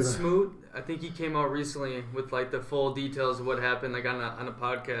it Fred Smoot? I think he came out recently with like the full details of what happened, like on a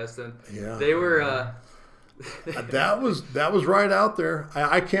podcast, and they were. That was right out there.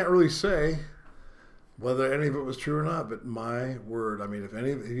 I can't really say whether any of it was true or not, but my word, I mean, if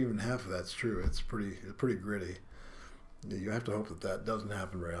even half of that's true, it's pretty gritty. You have to hope that doesn't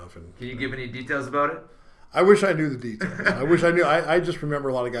happen very often. Can you give any details about it? I wish I knew the details. I wish I knew. I just remember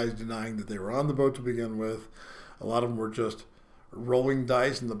a lot of guys denying that they were on the boat to begin with. A lot of them were just rolling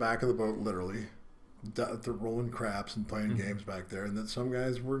dice in the back of the boat, literally. They're rolling craps and playing games back there, and that some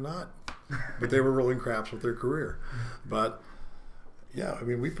guys were not. But they were rolling craps with their career. But, yeah, I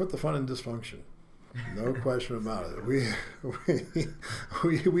mean, we put the fun in dysfunction. No question about it. We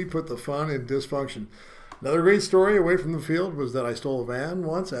put the fun in dysfunction. Another great story away from the field was that I stole a van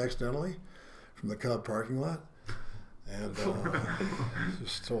once accidentally from the Cub parking lot, and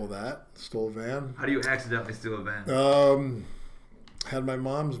just stole a van. How do you accidentally steal a van? Had my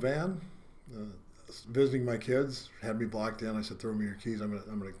mom's van, visiting my kids, had me blocked in. I said, "Throw me your keys. I'm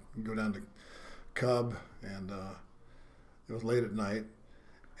gonna go down to Cub," and it was late at night.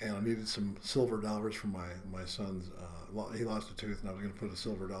 And I needed some silver dollars for my son's. He lost a tooth, and I was going to put a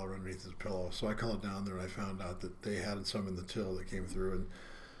silver dollar underneath his pillow. So I called down there, and I found out that they had some in the till that came through. And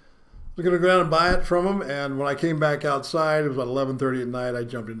I was going to go down and buy it from them. And when I came back outside, it was about 11:30 at night. I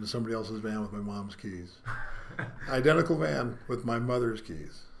jumped into somebody else's van with my mom's keys. Identical van with my mother's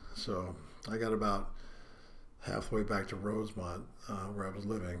keys. So I got about halfway back to Rosemont, where I was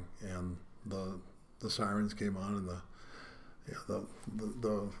living, and the sirens came on, and the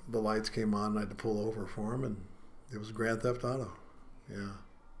lights came on, and I had to pull over for them, and it was Grand Theft Auto. Yeah.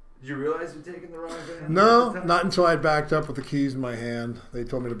 Did you realize you'd taken the wrong van? No, not until I backed up with the keys in my hand. They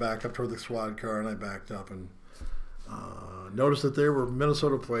told me to back up toward the squad car, and I backed up and noticed that they were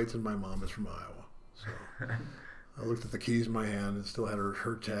Minnesota plates, and my mom is from Iowa. So I looked at the keys in my hand, and still had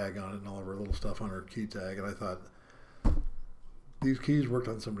her tag on it and all of her little stuff on her key tag, and I thought, these keys worked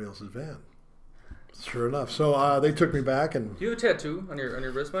on somebody else's van. Sure enough. So they took me back, and do you have a tattoo on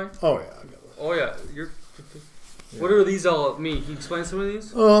your wrist, Mike? Oh yeah. Oh yeah. What are these all mean? Can you explain some of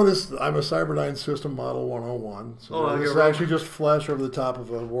these? Oh, I'm a Cyberdyne System Model 101. So this is actually just flesh over the top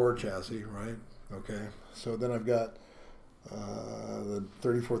of a war chassis, right? Okay. So then I've got the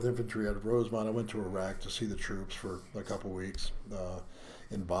 34th Infantry out of Rosemont. I went to Iraq to see the troops for a couple weeks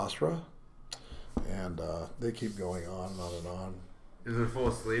in Basra, and they keep going on and on and on. Is it a full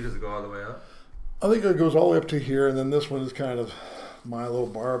sleeve? Does it go all the way up? I think it goes all the way up to here, and then this one is kind of Milo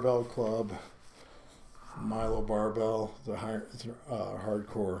Barbell Club. Milo Barbell, it's a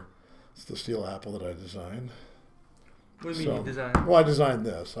hardcore. It's the steel apple that I designed. What do you mean you designed? Well, I designed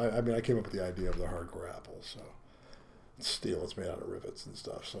this. I came up with the idea of the hardcore apple. So it's steel. It's made out of rivets and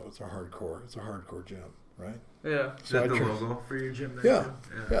stuff. So it's a hardcore gym, right? Yeah. So is that the logo for your gym? Yeah.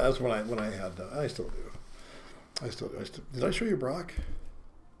 Yeah. That's when I had. I still do. Did I show you Brock?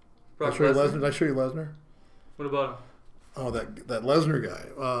 Brock Lesnar? Did I show you Lesnar? What about him? Oh, that Lesnar guy.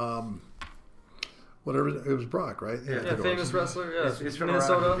 Whatever, it was Brock, right? Yeah, famous wrestler. Yeah, he's from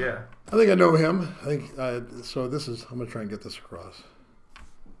Minnesota. Yeah. I think I know him. So. I'm going to try and get this across.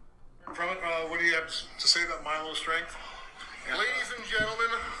 From it, what do you have to say about Milo's strength? Ladies and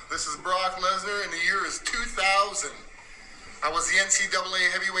gentlemen, this is Brock Lesnar, and the year is 2000. I was the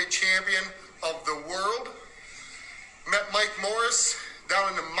NCAA heavyweight champion of the world. Met Mike Morris down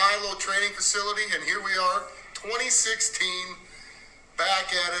in the Milo training facility, and here we are, 2016, back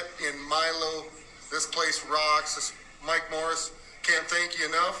at it in Milo. This place rocks. This Mike Morris, can't thank you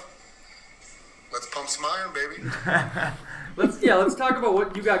enough. Let's pump some iron, baby. Let's talk about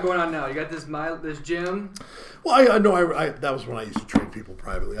what you got going on now. You got this gym. Well, I know that was when I used to train people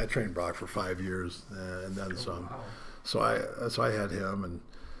privately. I trained Brock for 5 years and then some. Wow. So I had him, and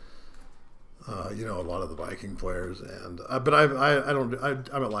a lot of the Viking players, and but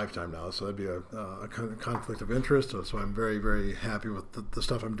I'm at Lifetime now, so that'd be a conflict of interest. So I'm very, very happy with the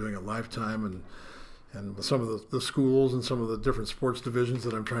stuff I'm doing at Lifetime, and with some of the schools and some of the different sports divisions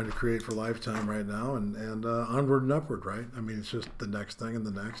that I'm trying to create for Lifetime right now, and onward and upward, right? I mean, it's just the next thing and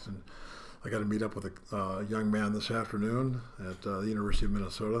the next, and I got to meet up with a young man this afternoon at the University of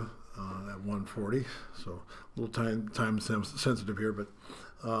Minnesota at 1:40, so a little time sensitive here, but.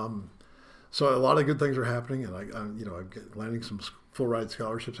 So a lot of good things are happening, and I'm landing some full ride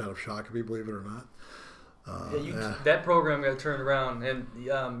scholarships out of Shakopee, believe it or not. That program got turned around, and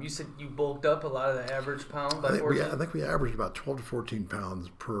you said you bulked up a lot of the average pound by 14? I think we averaged about 12 to 14 pounds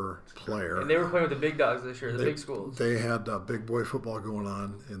per player. And they were playing with the big dogs this year, the big schools. They had big boy football going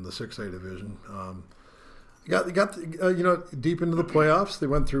on in the 6A division. Got deep into the playoffs. They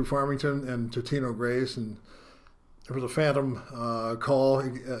went through Farmington and Totino Grace, and there was a phantom call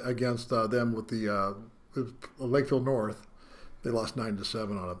against them with the Lakefield North. They lost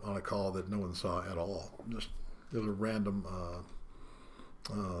 9-7 on a call that no one saw at all. Just it was a random.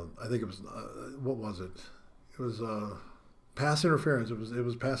 I think it was what was it? It was pass interference. It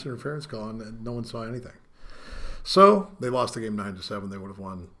was pass interference call, and no one saw anything. So they lost the game 9-7. They would have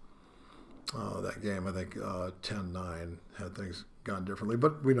won that game. I think 10-9 had things gone differently.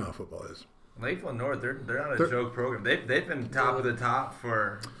 But we know how football is. Lakefield North, they're not a joke program. They've been top of the top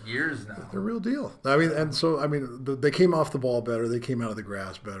for years now. They're a real deal. I mean, they came off the ball better. They came out of the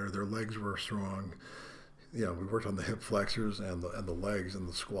grass better. Their legs were strong. We worked on the hip flexors and the legs and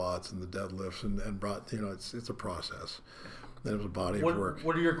the squats and the deadlifts and brought. It's a process. And it was a body of work.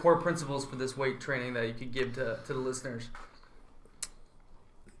 What are your core principles for this weight training that you could give to the listeners?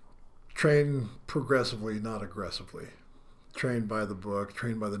 Train progressively, not aggressively. Train by the book,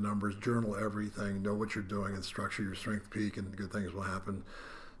 train by the numbers, journal everything, know what you're doing, and structure your strength peak, and good things will happen.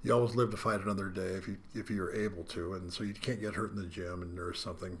 You always live to fight another day if you're able to, and so you can't get hurt in the gym and nurse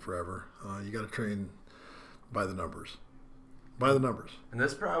something forever. You got to train by the numbers. By the numbers. And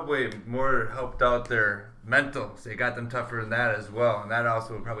this probably more helped out their mental, so you got them tougher than that as well, and that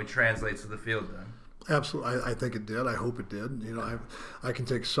also probably translates to the field then. Absolutely, I think it did. I hope it did. I can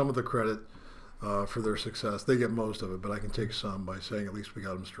take some of the credit for their success. They get most of it, but I can take some by saying at least we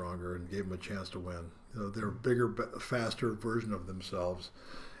got them stronger and gave them a chance to win. They're a bigger, faster version of themselves.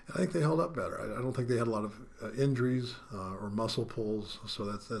 And I think they held up better. I don't think they had a lot of injuries or muscle pulls, so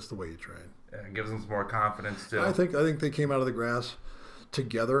that's the way you train. Yeah, it gives them some more confidence too. I think they came out of the grass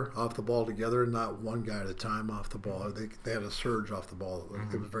together, off the ball together, not one guy at a time off the ball. They had a surge off the ball.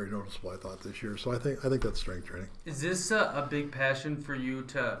 It was very noticeable, I thought, this year. So I think that's strength training. Is this a big passion for you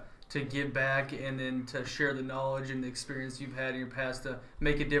to give back and then to share the knowledge and the experience you've had in your past to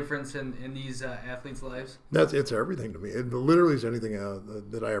make a difference in these athletes' lives? It's everything to me. It literally is anything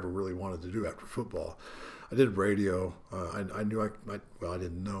that I ever really wanted to do after football. I did radio. I knew I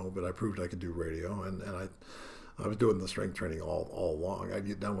didn't know, but I proved I could do radio, and I was doing the strength training all along. I'd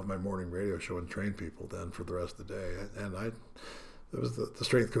get done with my morning radio show and train people then for the rest of the day. And I was the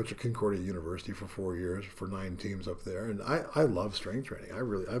strength coach at Concordia University for 4 years, for 9 teams up there. And I love strength training.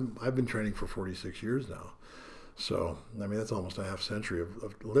 I've been training for 46 years now. So, I mean, that's almost a half century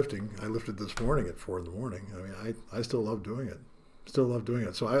of lifting. I lifted this morning at 4 in the morning. I mean, I still love doing it.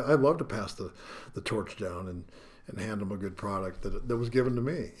 So I love to pass the torch down and hand them a good product that was given to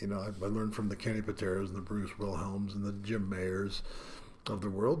me. I learned from the Kenny Pateras and the Bruce Wilhelms and the Jim Mayers of the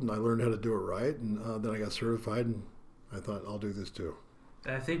world, and I learned how to do it right. And then I got certified, and I thought, I'll do this too.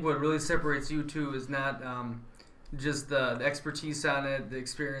 I think what really separates you two is not just the expertise on it, the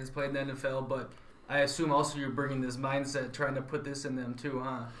experience playing in the NFL, but I assume also you're bringing this mindset, trying to put this in them too,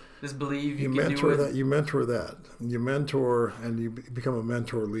 huh? Just believe you can do it. You mentor that. You mentor, and you become a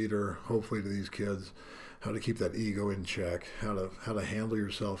mentor leader, hopefully, to these kids. How to keep that ego in check, how to handle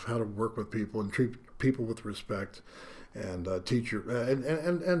yourself, how to work with people and treat people with respect, and teach your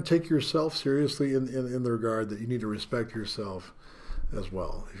and take yourself seriously in the regard that you need to respect yourself as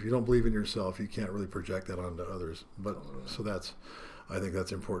well. If you don't believe in yourself, you can't really project that onto others. But so I think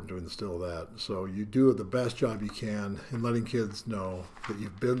that's important to instill that. So you do the best job you can in letting kids know that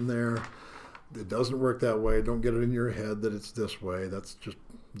you've been there. It doesn't work that way. Don't get it in your head that it's this way. That's just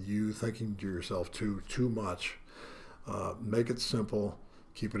you thinking to yourself too much. Make it simple.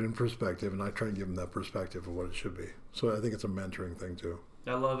 Keep it in perspective, and I try and give them that perspective of what it should be. So I think it's a mentoring thing too.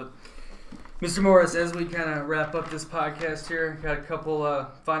 I love it. Mr. Morris, as we kind of wrap up this podcast here, got a couple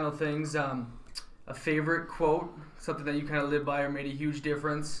final things. A favorite quote, something that you kind of live by or made a huge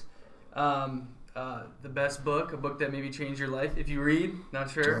difference. the best book, a book that maybe changed your life? If you read, not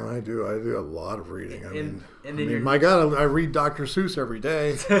sure. Oh, I do a lot of reading. I mean, my God, I read Dr. Seuss every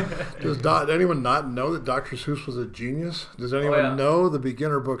day. Does anyone not know that Dr. Seuss was a genius? Does anyone know the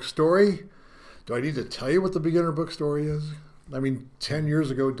beginner book story? Do I need to tell you what the beginner book story is? I mean, 10 years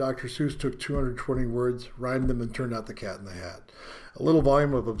ago, Dr. Seuss took 220 words, rhymed them, and turned out the Cat in the Hat. A little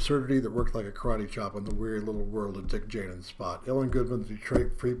volume of absurdity that worked like a karate chop on the weary little world of Dick, Jane, and Spot. Ellen Goodman,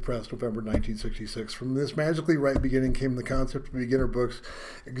 Detroit Free Press, November 1966. From this magically right beginning came the concept of beginner books,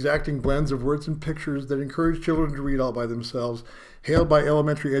 exacting blends of words and pictures that encourage children to read all by themselves. Hailed by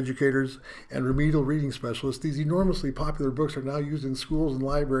elementary educators and remedial reading specialists, these enormously popular books are now used in schools and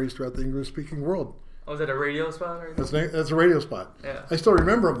libraries throughout the English-speaking world. Oh, is that a radio spot? Or that's a radio spot. Yeah. I still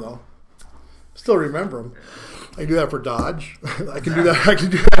remember them, though. Still remember them. I can do that for Dodge. I can do that. I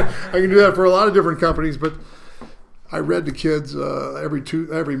can do that for a lot of different companies. But I read to kids every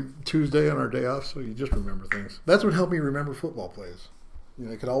Tuesday on our day off, so you just remember things. That's what helped me remember football plays. You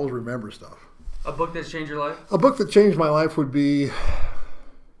know, I could always remember stuff. A book that's changed your life? A book that changed my life would be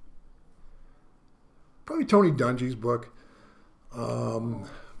probably Tony Dungy's book.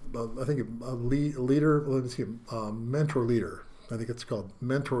 I think a leader. Let's see, Mentor Leader. I think it's called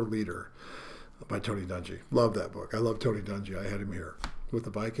Mentor Leader by Tony Dungy. Love that book. I love Tony Dungy. I had him here with the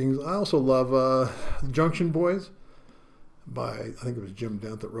Vikings. I also love Junction Boys by, I think it was Jim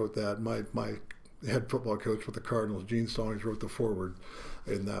Dent that wrote that. My head football coach with the Cardinals, Gene Stallings, wrote the foreword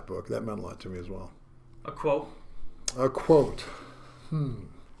in that book. That meant a lot to me as well. A quote? A quote.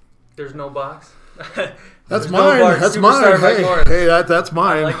 There's no box? That's mine. That's mine. Hey, that's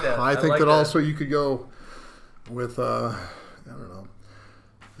mine. I like that. I think that also you could go with, I don't know.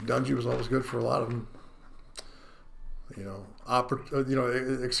 Dungy was always good for a lot of them. You know,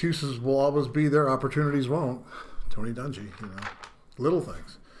 excuses will always be there. Opportunities won't. Tony Dungy, little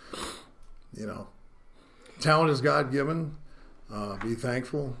things. Talent is God-given. Be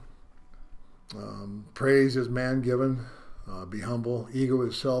thankful. Praise is man-given. Be humble. Ego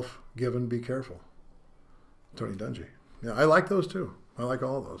is self-given. Be careful. Tony Dungy. Yeah, I like those too. I like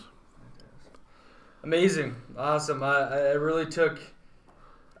all of those. Amazing. Awesome. I really took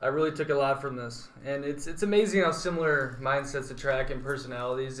a lot from this. And it's amazing how similar mindsets attract and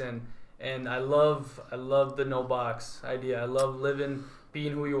personalities, and I love the no box idea. I love living,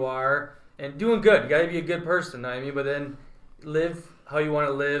 being who you are, and doing good. You gotta be a good person, I mean, but then live how you want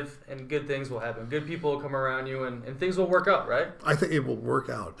to live, and good things will happen. Good people will come around you, and things will work out, right? I think it will work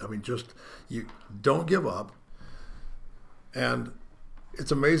out. I mean, just you don't give up. And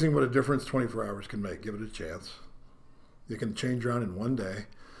it's amazing what a difference 24 hours can make. Give it a chance. You can change around in one day,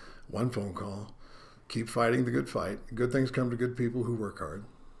 one phone call. Keep fighting the good fight. Good things come to good people who work hard.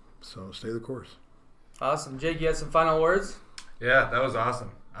 So stay the course. Awesome. Jake, you had some final words? Yeah, that was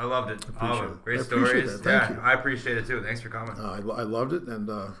awesome. I loved it. Great stories. Thank you. I appreciate it too. Thanks for coming. I loved it, and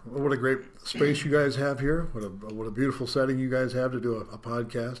what a great space you guys have here. What a beautiful setting you guys have to do a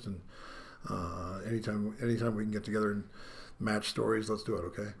podcast. And anytime we can get together and match stories, let's do it.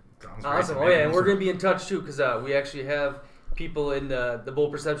 Okay. Sounds awesome. Great. Oh yeah, and we're gonna be in touch too, because we actually have people in the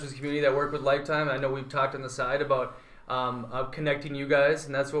Bold Perceptions community that work with Lifetime. I know we've talked on the side about connecting you guys,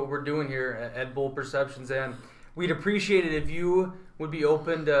 and that's what we're doing here at Bold Perceptions. And we'd appreciate it if you would be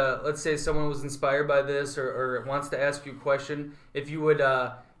open to, let's say someone was inspired by this or wants to ask you a question, if you would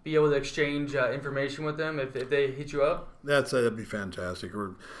be able to exchange information with them if they hit you up. That'd be fantastic.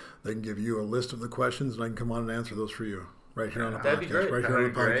 Or they can give you a list of the questions, and I can come on and answer those for you right here on the podcast. That'd be great. Right here on the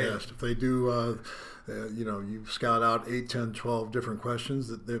podcast. If they do, you scout out 8, 10, 12 different questions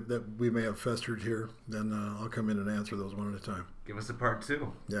that we may have festered here, then I'll come in and answer those one at a time. Give us a part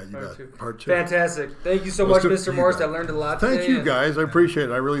 2. Yeah, you bet. Part 2. Fantastic. Thank you so much, Mr. Morris. I learned a lot today. Thank you, guys. I appreciate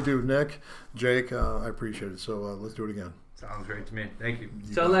it. I really do. Nick, Jake, I appreciate it. So let's do it again. Sounds great to me. Thank you.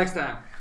 Till next time.